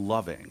to be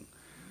loving.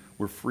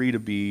 We're free to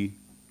be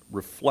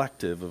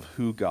reflective of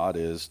who God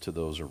is to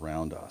those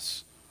around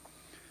us.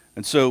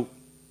 And so,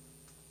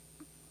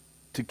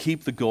 to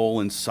keep the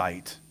goal in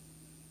sight,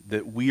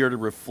 that we are to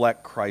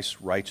reflect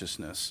Christ's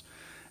righteousness,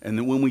 and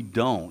that when we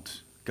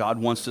don't, God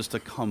wants us to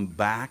come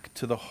back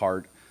to the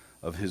heart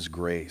of his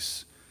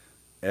grace.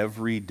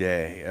 Every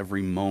day,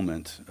 every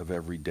moment of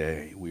every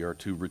day, we are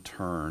to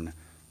return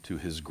to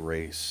his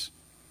grace.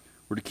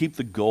 We're to keep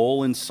the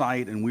goal in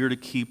sight, and we're to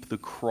keep the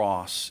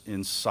cross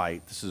in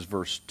sight. This is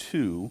verse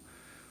 2,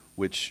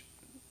 which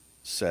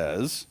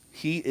says,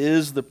 he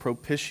is the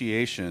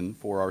propitiation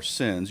for our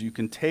sins. You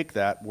can take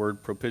that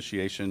word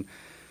propitiation.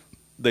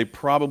 They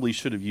probably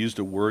should have used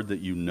a word that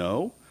you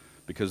know,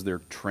 because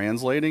they're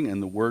translating,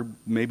 and the word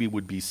maybe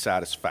would be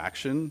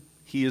satisfaction.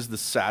 He is the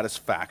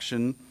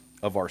satisfaction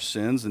of our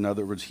sins. In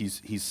other words,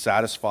 he's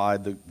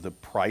satisfied the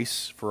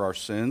price for our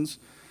sins.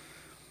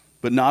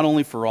 But not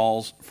only for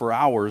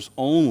ours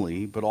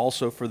only, but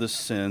also for the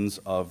sins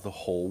of the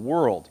whole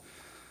world.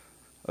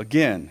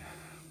 Again,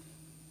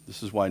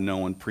 this is why no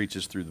one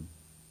preaches through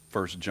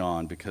First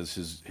John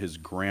because his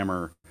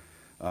grammar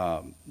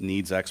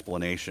needs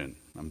explanation.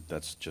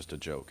 That's just a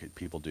joke.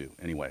 People do.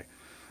 Anyway,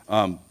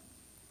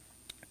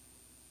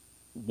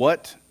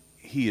 what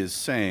he is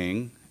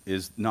saying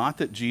is not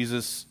that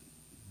Jesus'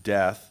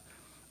 death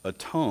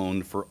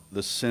atoned for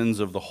the sins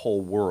of the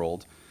whole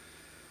world.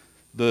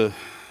 The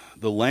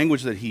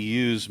language that he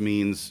used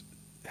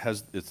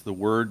it's the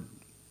word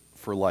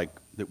for like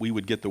that we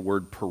would get the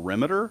word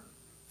perimeter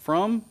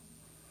from.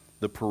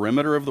 The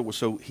perimeter of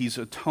so he's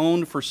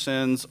atoned for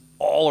sins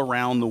all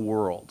around the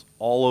world,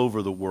 all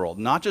over the world.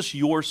 Not just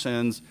your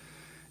sins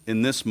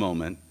in this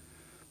moment,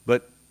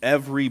 but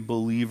every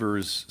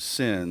believer's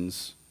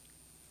sins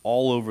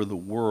all over the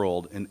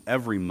world in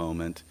every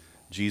moment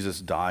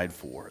Jesus died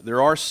for.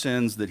 There are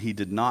sins that he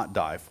did not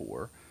die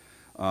for.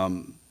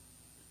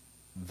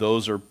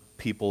 Those are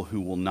people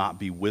who will not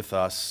be with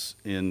us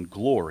in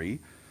glory,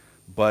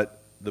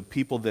 but the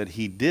people that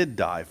he did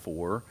die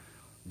for,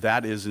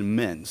 that is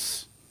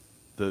immense.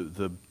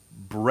 The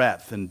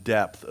breadth and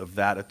depth of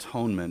that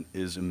atonement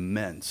is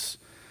immense.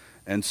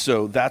 And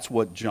so that's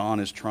what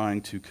John is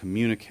trying to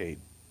communicate,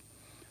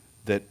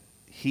 that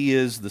he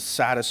is the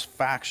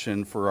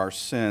satisfaction for our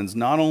sins,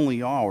 not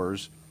only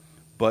ours,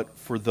 but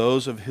for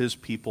those of his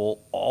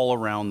people all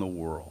around the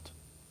world,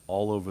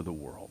 all over the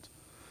world.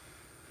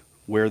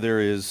 Where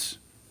there is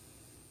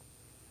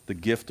the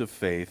gift of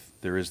faith,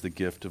 there is the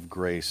gift of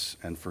grace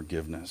and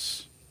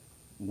forgiveness.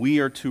 We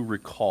are to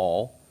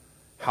recall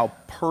how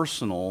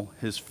personal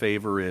his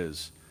favor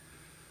is.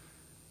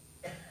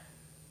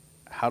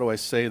 How do I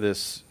say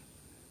this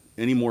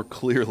any more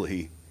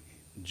clearly?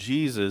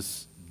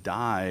 Jesus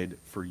died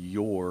for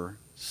your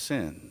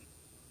sin,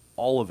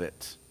 all of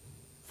it,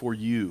 for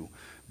you,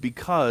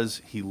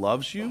 because he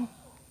loves you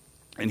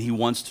and he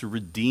wants to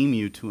redeem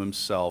you to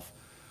himself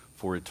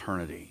for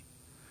eternity.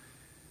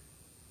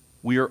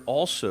 We are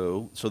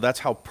also, so that's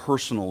how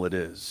personal it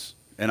is.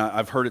 And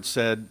I've heard it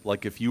said,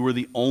 like if you were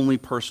the only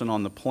person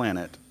on the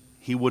planet,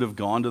 he would have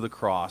gone to the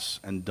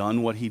cross and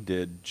done what he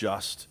did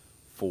just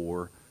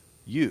for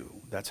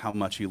you. That's how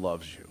much he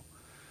loves you.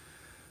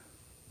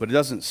 But it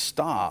doesn't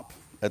stop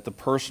at the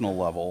personal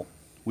level.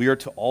 We are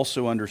to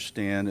also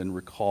understand and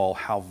recall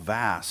how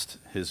vast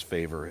his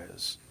favor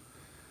is.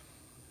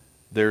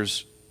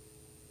 There's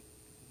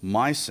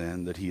my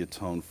sin that he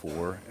atoned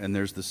for, and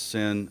there's the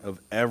sin of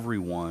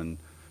everyone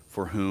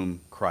for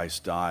whom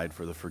Christ died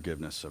for the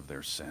forgiveness of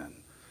their sin.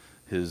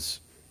 His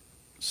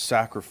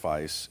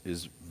sacrifice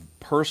is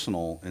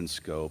personal in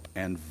scope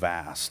and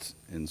vast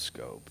in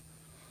scope.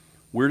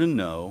 We're to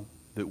know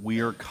that we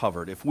are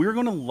covered. If we're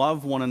going to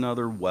love one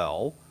another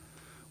well,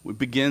 it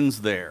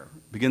begins there.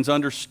 It begins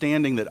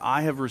understanding that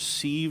I have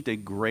received a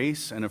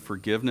grace and a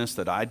forgiveness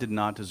that I did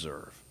not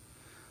deserve.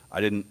 I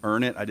didn't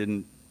earn it. I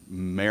didn't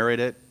merit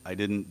it. I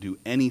didn't do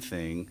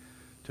anything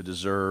to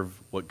deserve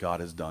what God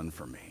has done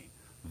for me.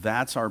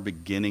 That's our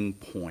beginning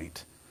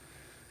point.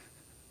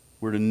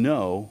 We're to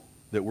know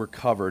that we're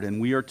covered, and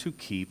we are to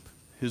keep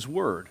his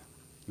word.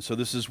 And so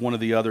this is one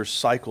of the other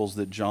cycles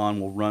that John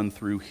will run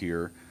through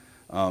here.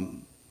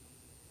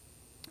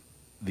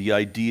 The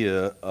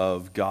idea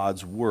of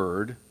God's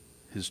word,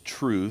 his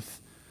truth,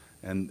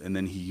 and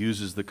then he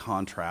uses the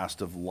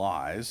contrast of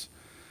lies.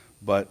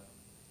 But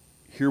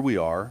here we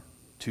are.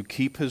 To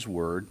keep his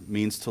word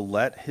means to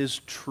let his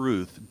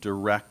truth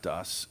direct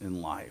us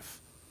in life.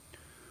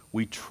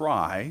 We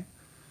try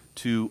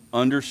to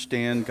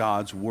understand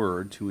God's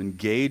word, to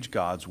engage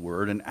God's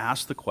word, and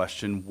ask the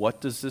question, what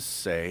does this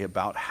say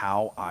about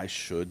how I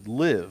should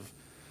live?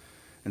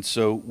 And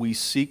so we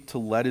seek to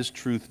let his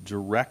truth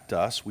direct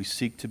us. We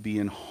seek to be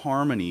in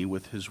harmony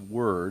with his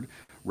word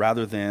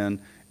rather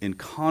than in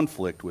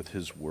conflict with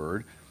his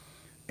word.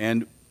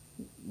 And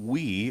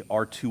we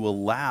are to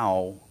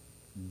allow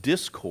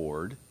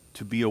discord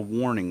to be a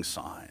warning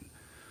sign.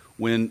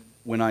 When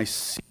I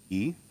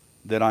see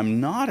that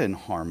I'm not in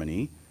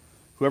harmony,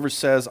 whoever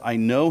says, I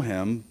know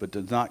him, but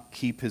does not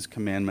keep his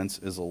commandments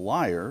is a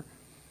liar,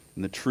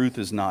 and the truth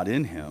is not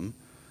in him.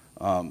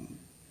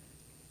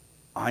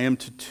 I am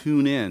to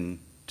tune in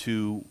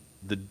to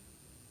the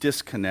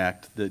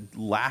disconnect, the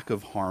lack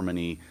of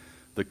harmony,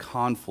 the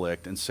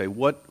conflict, and say,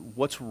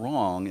 what's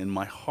wrong in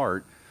my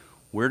heart?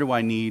 Where do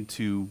I need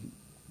to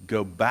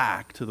go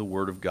back to the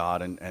Word of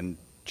God and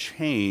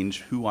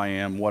change who I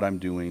am, what I'm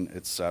doing,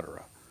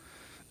 etc.?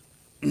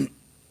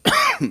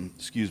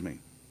 Excuse me.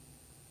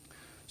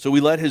 So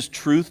we let his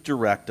truth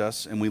direct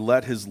us, and we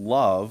let his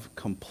love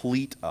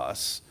complete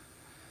us.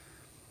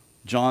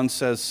 John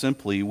says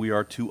simply, we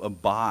are to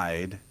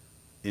abide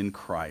in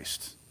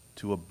Christ,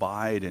 to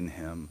abide in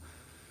him.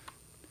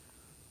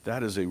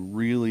 That is a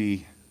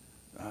really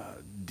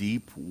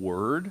deep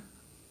word,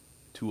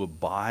 to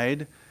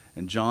abide.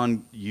 And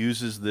John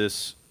uses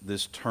this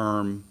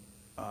term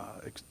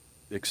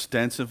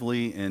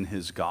extensively in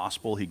his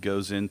gospel. He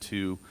goes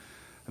into,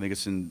 I think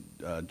it's in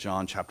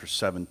John chapter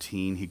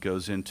 17, he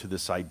goes into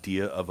this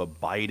idea of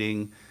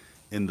abiding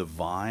in the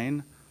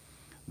vine,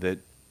 that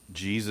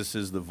Jesus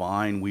is the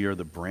vine, we are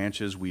the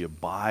branches, we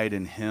abide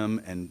in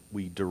him, and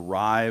we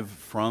derive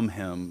from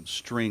him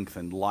strength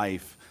and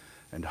life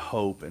and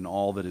hope and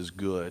all that is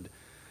good.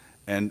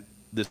 And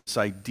this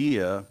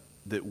idea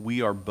that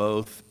we are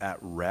both at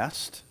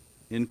rest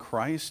in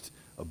Christ,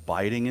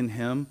 abiding in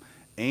him,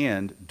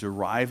 and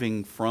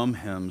deriving from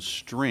him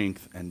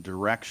strength and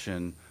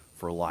direction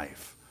for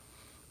life.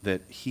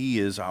 That he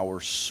is our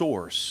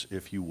source,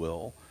 if you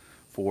will,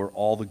 for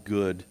all the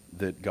good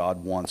that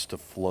God wants to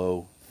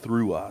flow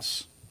through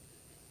us.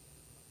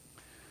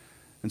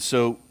 And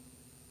so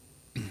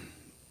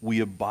we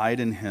abide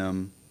in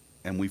him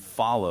and we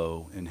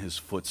follow in his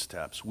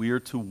footsteps. We are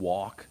to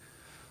walk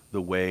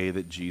the way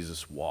that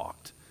Jesus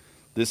walked.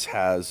 This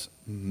has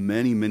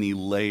many, many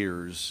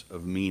layers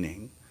of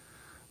meaning,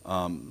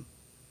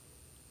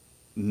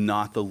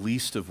 not the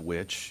least of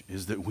which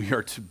is that we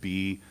are to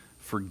be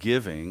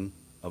forgiving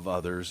of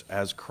others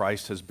as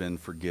Christ has been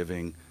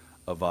forgiving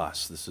of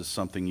us. This is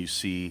something you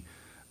see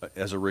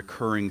as a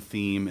recurring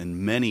theme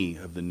in many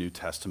of the New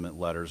Testament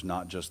letters,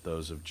 not just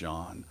those of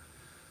John.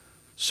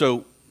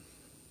 So,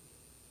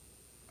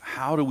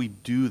 how do we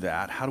do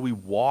that? How do we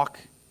walk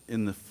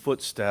in the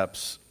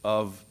footsteps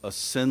of a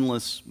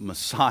sinless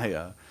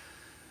Messiah?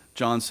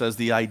 John says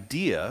the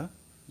idea,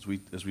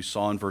 as we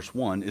saw in verse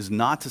 1, is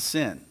not to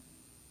sin,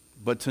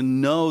 but to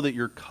know that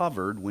you're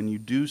covered when you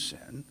do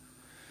sin,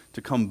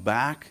 to come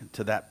back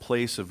to that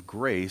place of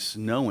grace,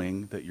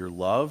 knowing that you're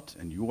loved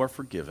and you are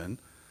forgiven.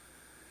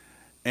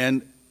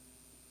 And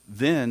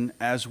then,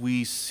 as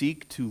we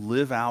seek to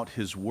live out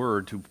his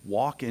word, to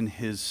walk in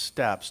his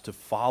steps, to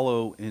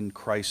follow in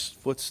Christ's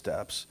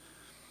footsteps,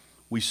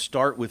 we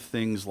start with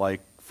things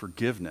like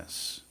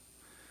forgiveness.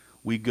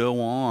 We go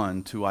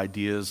on to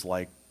ideas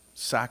like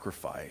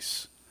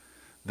sacrifice,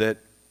 that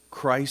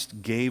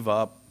Christ gave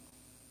up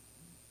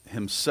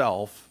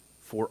himself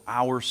for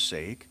our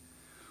sake.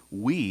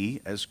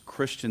 We, as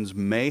Christians,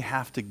 may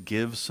have to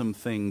give some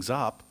things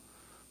up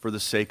for the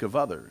sake of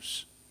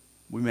others.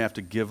 We may have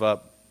to give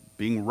up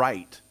being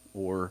right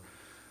or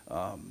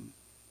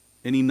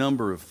any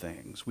number of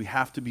things. We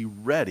have to be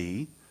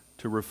ready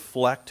to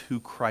reflect who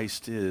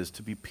Christ is,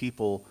 to be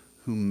people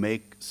who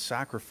make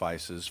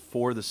sacrifices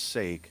for the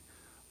sake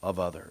of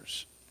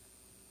others.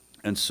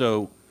 And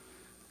so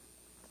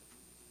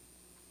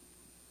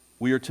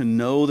we are to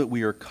know that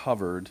we are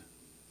covered.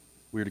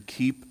 We are to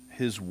keep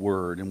his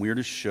word, and we are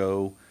to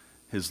show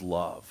his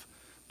love.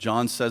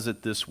 John says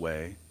it this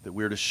way, that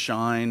we are to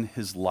shine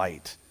his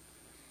light,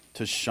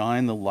 to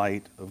shine the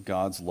light of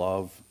God's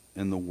love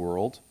in the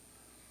world.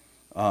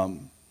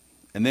 And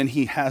then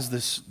he has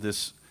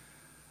this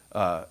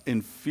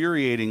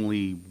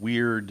infuriatingly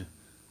weird,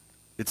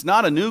 it's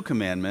not a new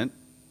commandment,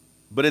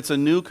 but it's a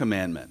new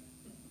commandment,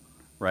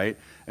 right?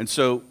 And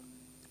so,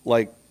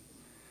 like,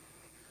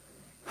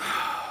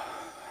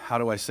 how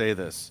do I say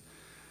this?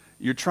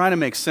 You're trying to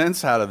make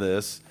sense out of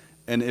this,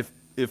 and if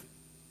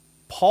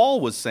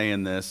Paul was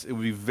saying this, it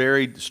would be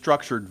very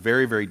structured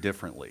very, very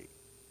differently.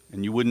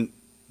 And you wouldn't,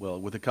 well,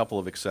 with a couple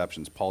of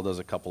exceptions. Paul does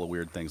a couple of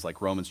weird things,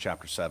 like Romans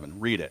chapter 7.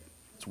 Read it.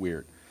 It's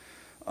weird.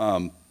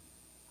 But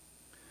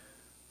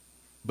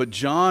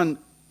John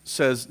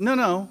says,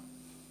 no.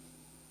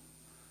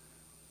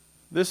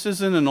 This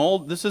isn't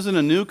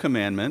a new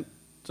commandment.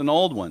 It's an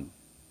old one.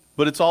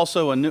 But it's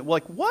also a new,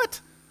 like, what?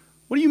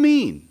 What do you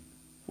mean?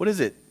 What is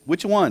it?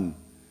 Which one?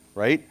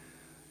 Right?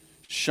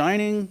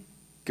 Shining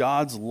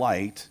God's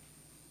light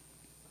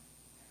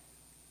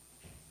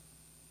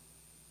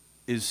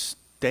is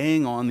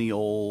staying on the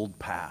old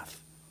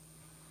path.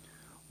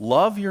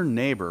 Love your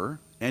neighbor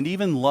and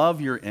even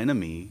love your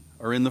enemy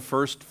are in the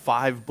first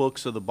 5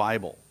 books of the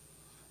Bible.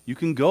 You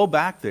can go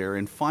back there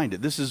and find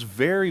it. This is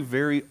very,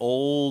 very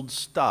old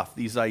stuff.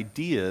 These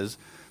ideas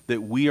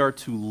that we are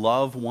to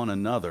love one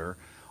another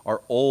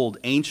are old,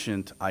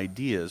 ancient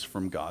ideas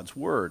from God's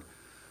Word.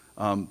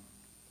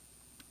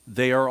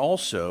 They are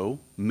also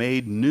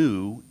made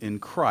new in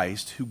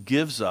Christ, who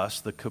gives us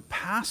the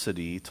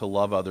capacity to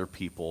love other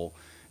people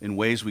in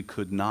ways we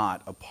could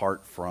not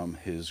apart from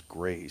his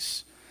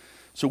grace.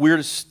 So we're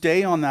to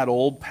stay on that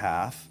old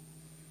path,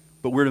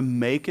 but we're to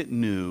make it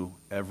new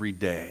every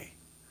day.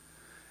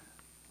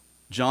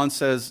 John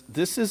says,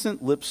 this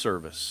isn't lip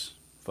service,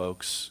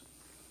 folks.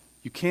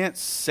 You can't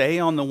say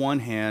on the one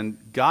hand,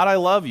 God, I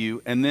love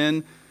you, and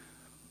then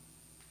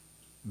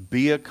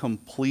be a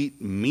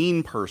complete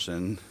mean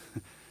person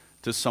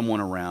to someone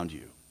around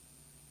you.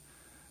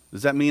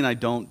 Does that mean I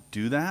don't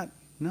do that?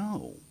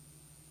 No.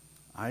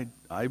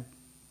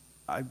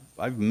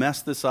 I've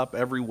messed this up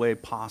every way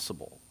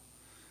possible.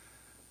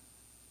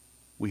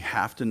 We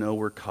have to know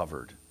we're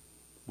covered.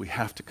 We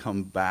have to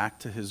come back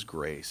to his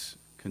grace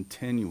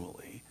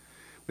continually.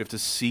 We have to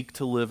seek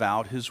to live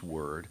out his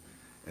word,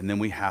 and then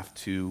we have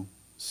to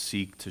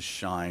seek to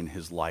shine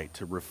his light,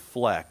 to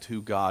reflect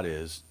who God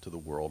is to the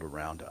world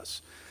around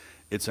us.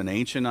 It's an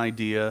ancient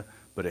idea,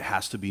 but it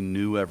has to be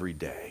new every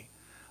day.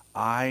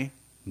 I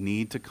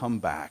need to come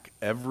back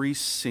every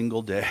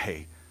single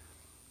day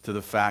to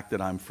the fact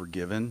that I'm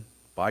forgiven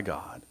by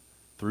God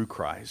through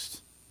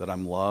Christ, that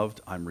I'm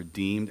loved, I'm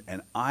redeemed,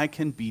 and I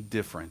can be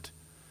different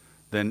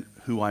than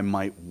who I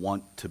might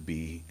want to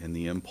be in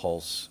the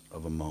impulse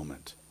of a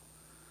moment.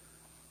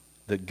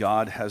 that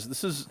God has.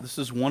 This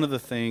is one of the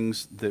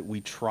things that we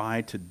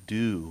try to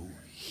do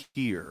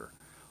here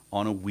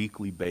on a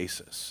weekly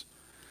basis.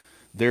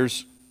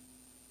 There's,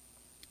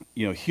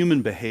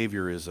 human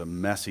behavior is a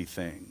messy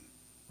thing,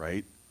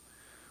 right?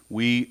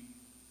 We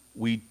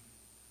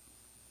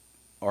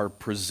are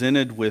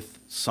presented with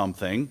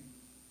something,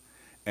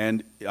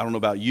 and I don't know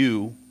about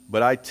you,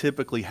 but I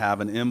typically have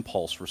an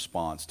impulse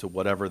response to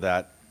whatever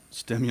that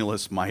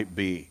stimulus might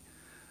be.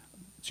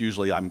 It's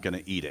usually I'm going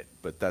to eat it,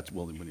 but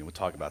we'll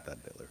talk about that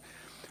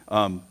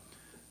later.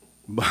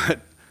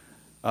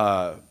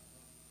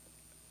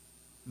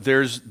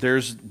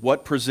 There's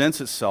what presents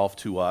itself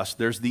to us.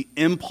 There's the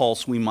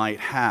impulse we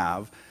might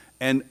have,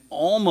 and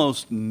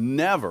almost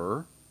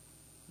never,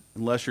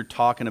 unless you're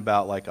talking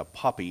about like a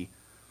puppy,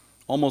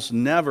 almost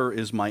never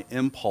is my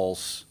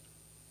impulse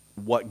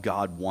what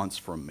God wants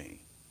from me.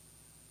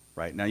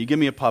 Right? Now, you give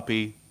me a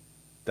puppy,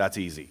 that's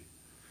easy.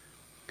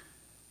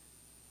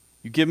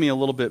 You give me a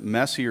little bit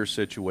messier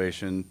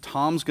situation,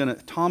 Tom's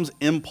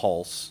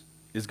impulse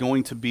is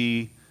going to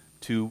be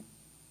to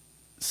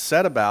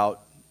set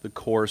about the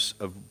course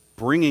of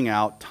bringing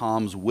out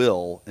Tom's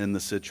will in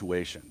the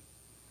situation.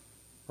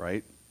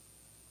 Right?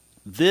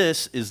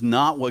 This is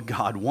not what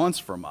God wants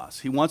from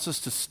us. He wants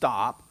us to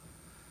stop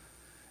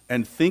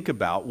and think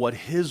about what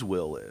His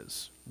will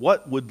is.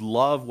 What would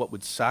love, what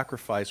would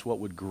sacrifice, what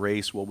would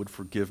grace, what would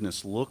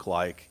forgiveness look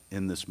like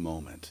in this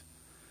moment?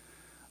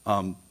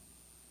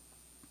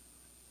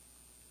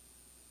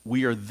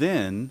 We are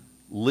then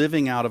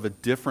living out of a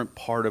different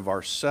part of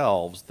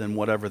ourselves than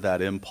whatever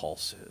that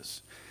impulse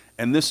is.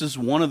 And this is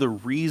one of the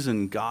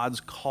reasons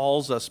God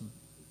calls us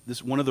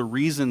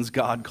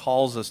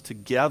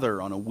together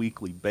on a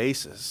weekly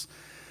basis,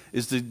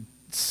 is to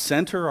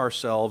center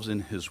ourselves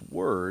in His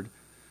Word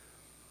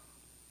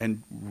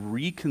and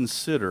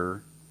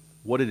reconsider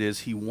what it is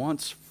He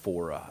wants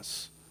for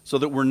us, so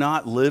that we're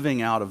not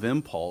living out of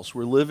impulse.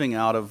 We're living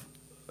out of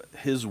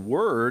His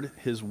Word,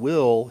 His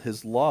will,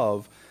 His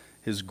love,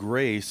 His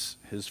grace,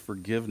 His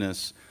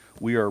forgiveness.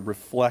 We are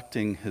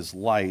reflecting His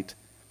light.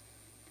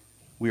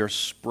 We are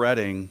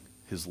spreading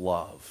His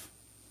love.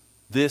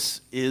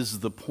 This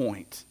is the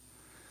point,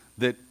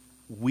 that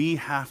we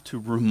have to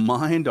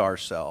remind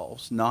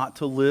ourselves not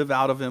to live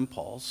out of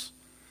impulse,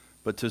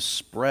 but to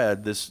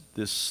spread this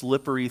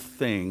slippery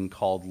thing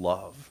called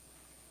love.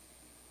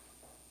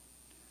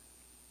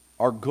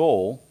 Our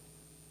goal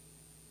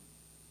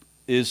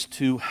is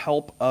to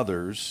help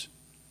others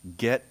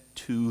get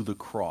to the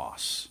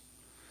cross.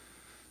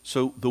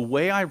 So the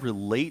way I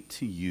relate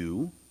to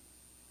you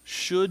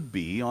should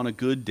be, on a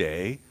good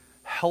day,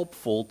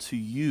 helpful to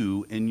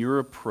you in your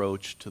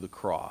approach to the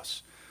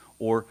cross.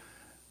 Or,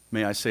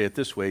 may I say it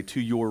this way, to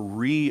your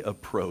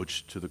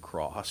re-approach to the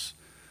cross.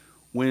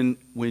 When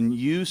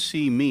you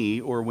see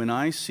me, or when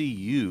I see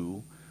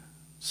you,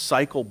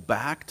 cycle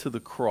back to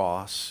the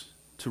cross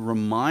to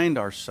remind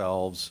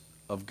ourselves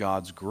of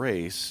God's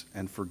grace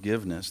and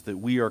forgiveness, that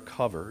we are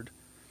covered,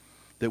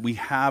 that we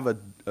have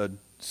a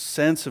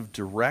sense of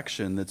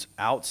direction that's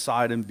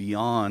outside and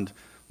beyond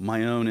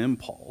my own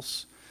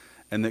impulse,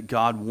 and that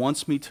God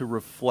wants me to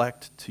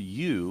reflect to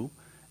you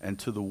and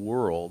to the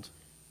world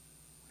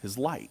His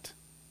light.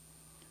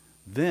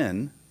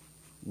 Then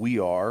we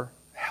are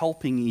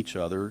helping each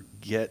other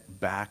get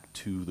back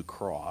to the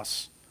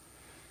cross.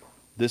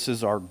 This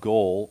is our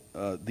goal.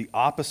 The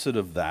opposite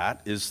of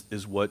that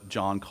is what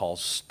John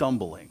calls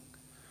stumbling.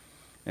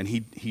 And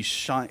he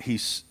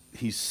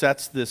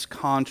sets this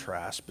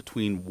contrast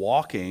between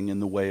walking in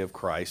the way of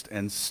Christ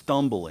and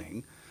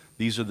stumbling.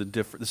 This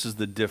is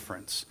the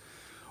difference.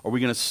 Are we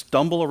going to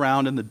stumble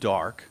around in the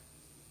dark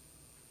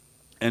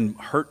and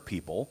hurt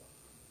people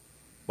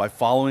by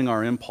following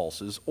our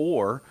impulses,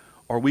 or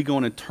are we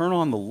going to turn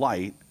on the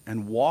light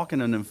and walk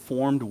in an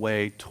informed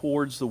way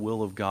towards the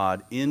will of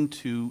God,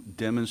 into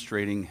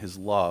demonstrating His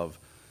love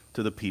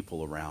to the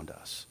people around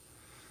us?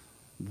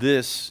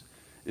 This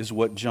is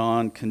what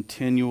John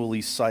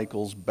continually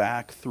cycles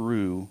back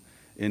through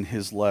in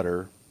his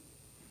letter,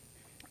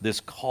 this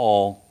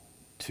call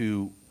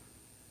to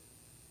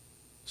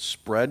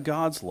spread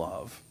God's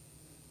love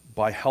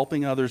by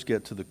helping others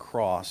get to the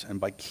cross, and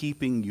by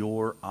keeping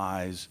your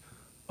eyes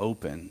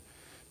open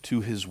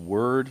to His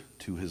Word,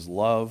 to His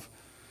love.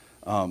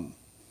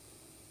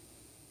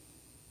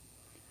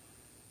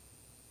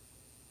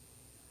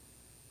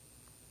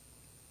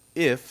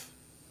 If,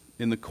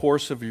 in the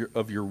course of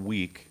your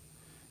week,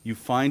 you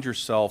find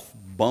yourself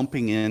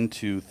bumping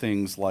into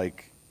things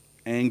like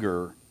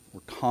anger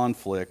or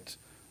conflict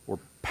or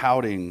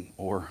pouting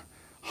or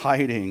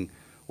hiding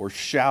or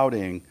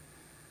shouting,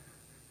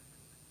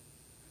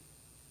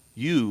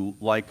 you,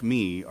 like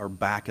me, are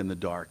back in the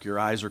dark. Your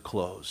eyes are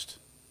closed.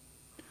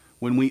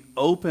 When we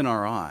open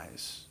our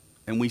eyes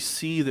and we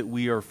see that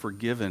we are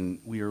forgiven,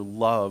 we are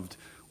loved,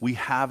 we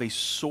have a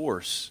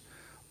source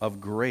of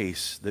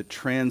grace that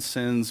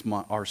transcends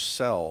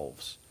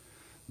ourselves,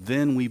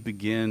 then we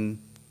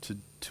begin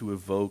to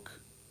evoke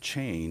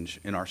change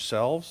in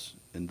ourselves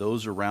and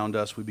those around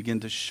us. We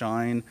begin to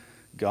shine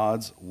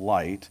God's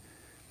light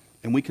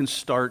And we can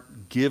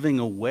start giving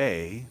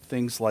away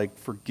things like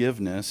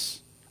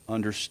forgiveness,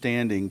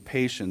 understanding,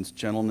 patience,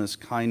 gentleness,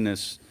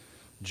 kindness,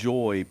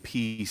 joy,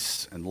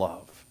 peace, and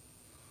love.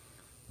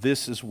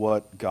 This is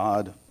what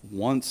God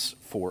wants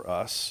for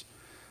us.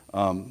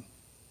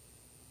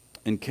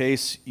 In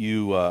case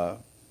you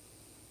were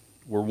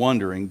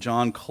wondering,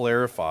 John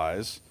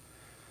clarifies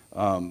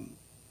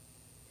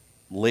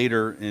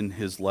later in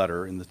his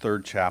letter, in the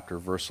 3rd chapter,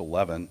 verse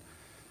 11,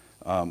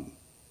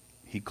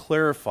 he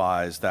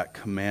clarifies that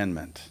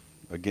commandment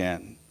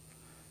again.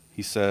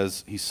 He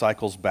says, he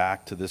cycles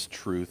back to this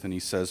truth, and he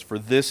says, "For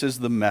this is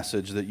the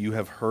message that you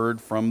have heard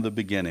from the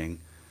beginning,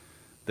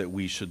 that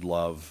we should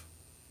love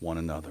one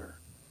another."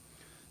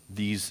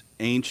 These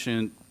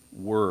ancient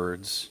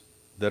words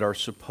that are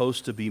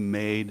supposed to be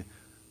made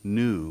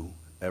new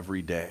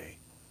every day.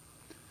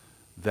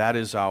 That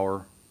is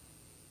our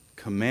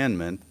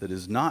commandment that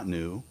is not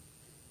new,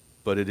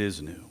 but it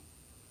is new.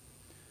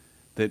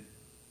 That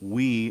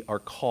we are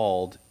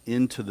called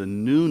into the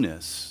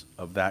newness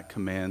of that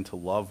command to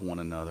love one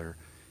another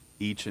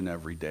each and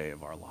every day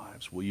of our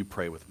lives. Will you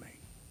pray with me?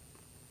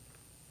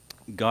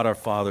 God our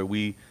Father,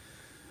 we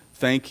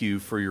thank you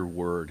for your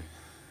word,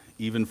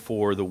 even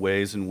for the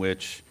ways in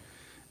which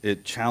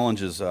it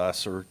challenges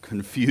us or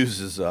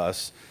confuses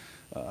us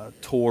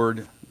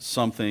toward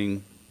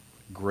something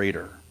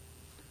greater.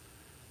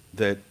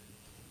 That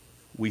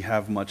we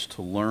have much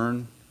to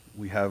learn.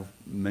 We have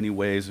many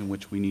ways in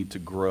which we need to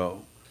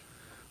grow.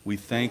 We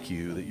thank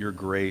you that your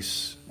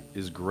grace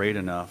is great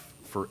enough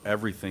for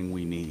everything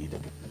we need.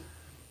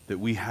 That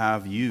we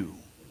have you,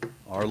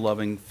 our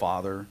loving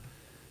Father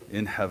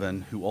in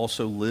heaven, who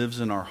also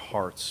lives in our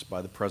hearts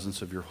by the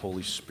presence of your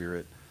Holy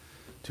Spirit,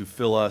 to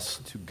fill us,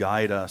 to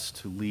guide us,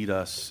 to lead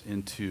us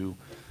into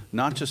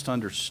not just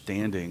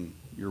understanding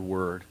your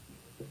word,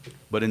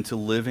 but into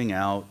living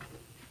out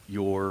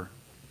your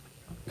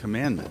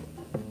commandment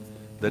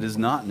that is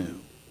not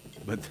new,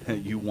 but that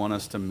you want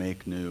us to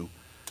make new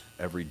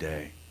every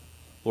day.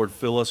 Lord,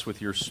 fill us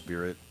with your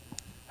Spirit.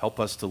 Help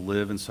us to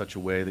live in such a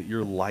way that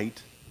your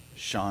light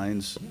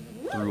shines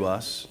through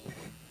us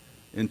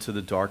into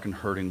the dark and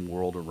hurting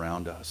world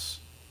around us.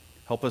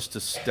 Help us to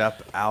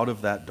step out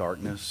of that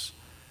darkness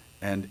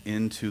and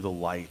into the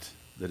light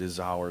that is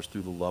ours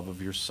through the love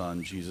of your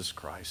Son, Jesus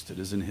Christ. It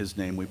is in his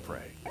name we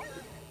pray.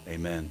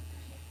 Amen.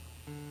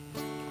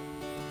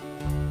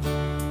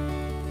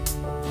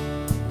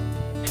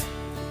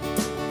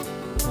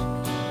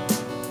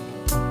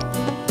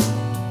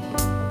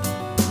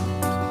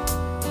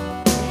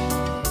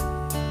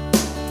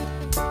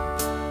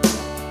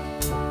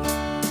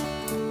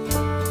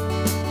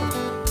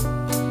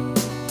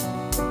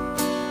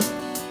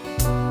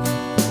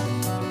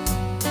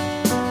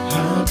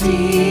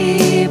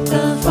 Deep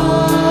the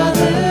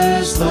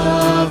Father's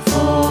love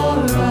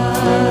for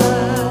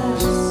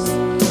us,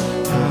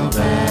 how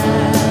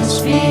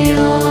vast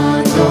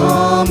beyond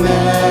all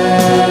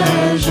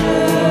measure,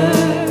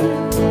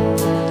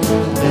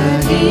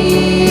 that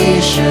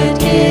he should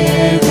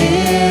give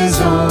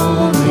his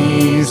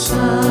only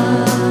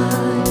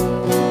Son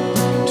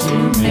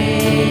to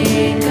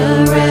make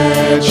a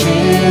wretch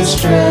his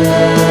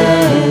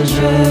treasure.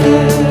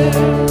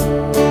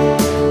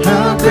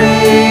 How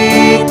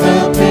great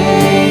the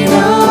pain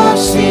of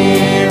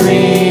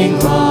searing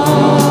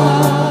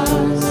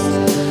loss!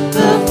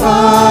 The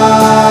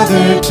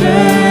Father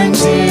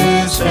turns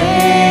his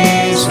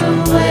face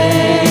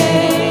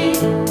away,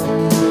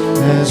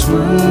 as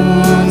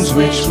wounds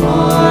which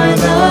mar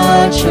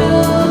the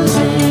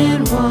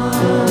chosen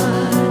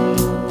one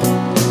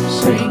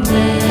bring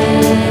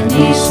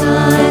many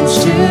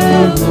sons to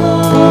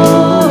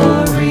glory.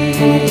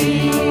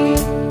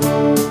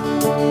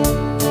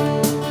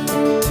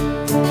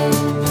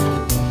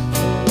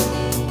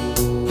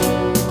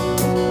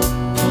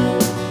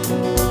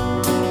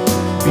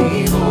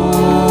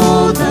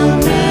 Behold the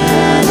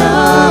man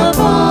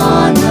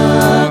upon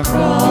the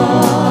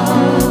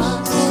cross,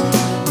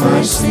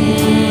 my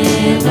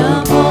sin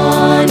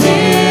upon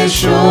his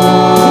shoulders.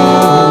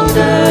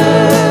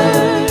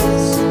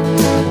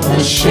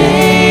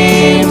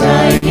 Ashamed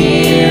I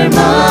hear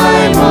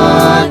my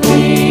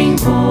mocking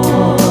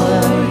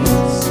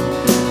voice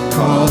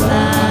call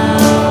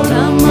out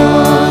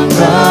among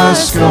the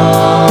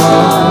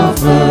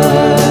scoffers.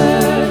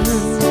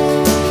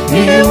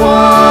 It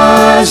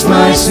was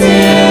my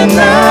sin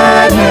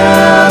that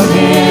held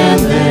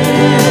him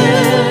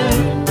there,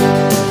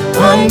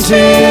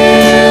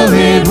 until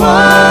it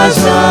was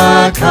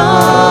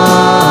accomplished.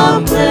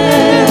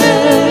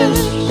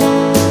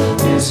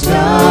 His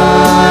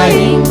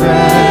dying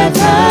breath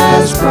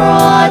has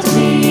brought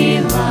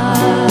me life.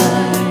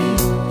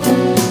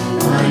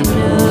 I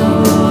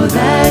know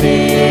that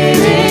it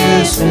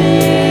is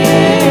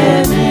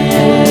finished.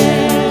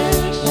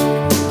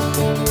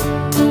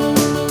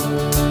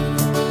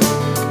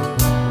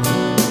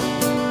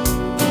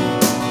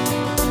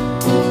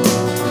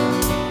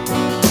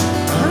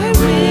 I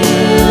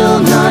will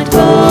not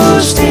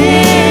boast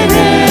in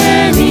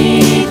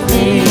any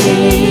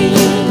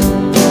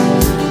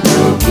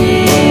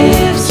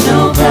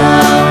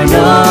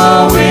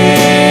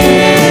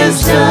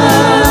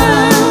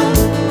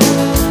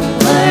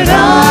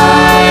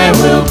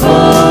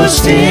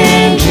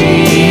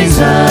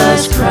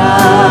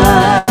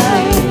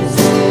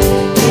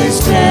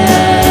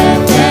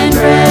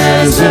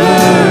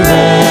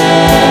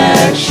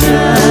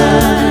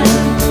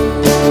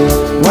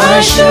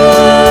Why should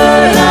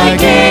I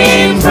gain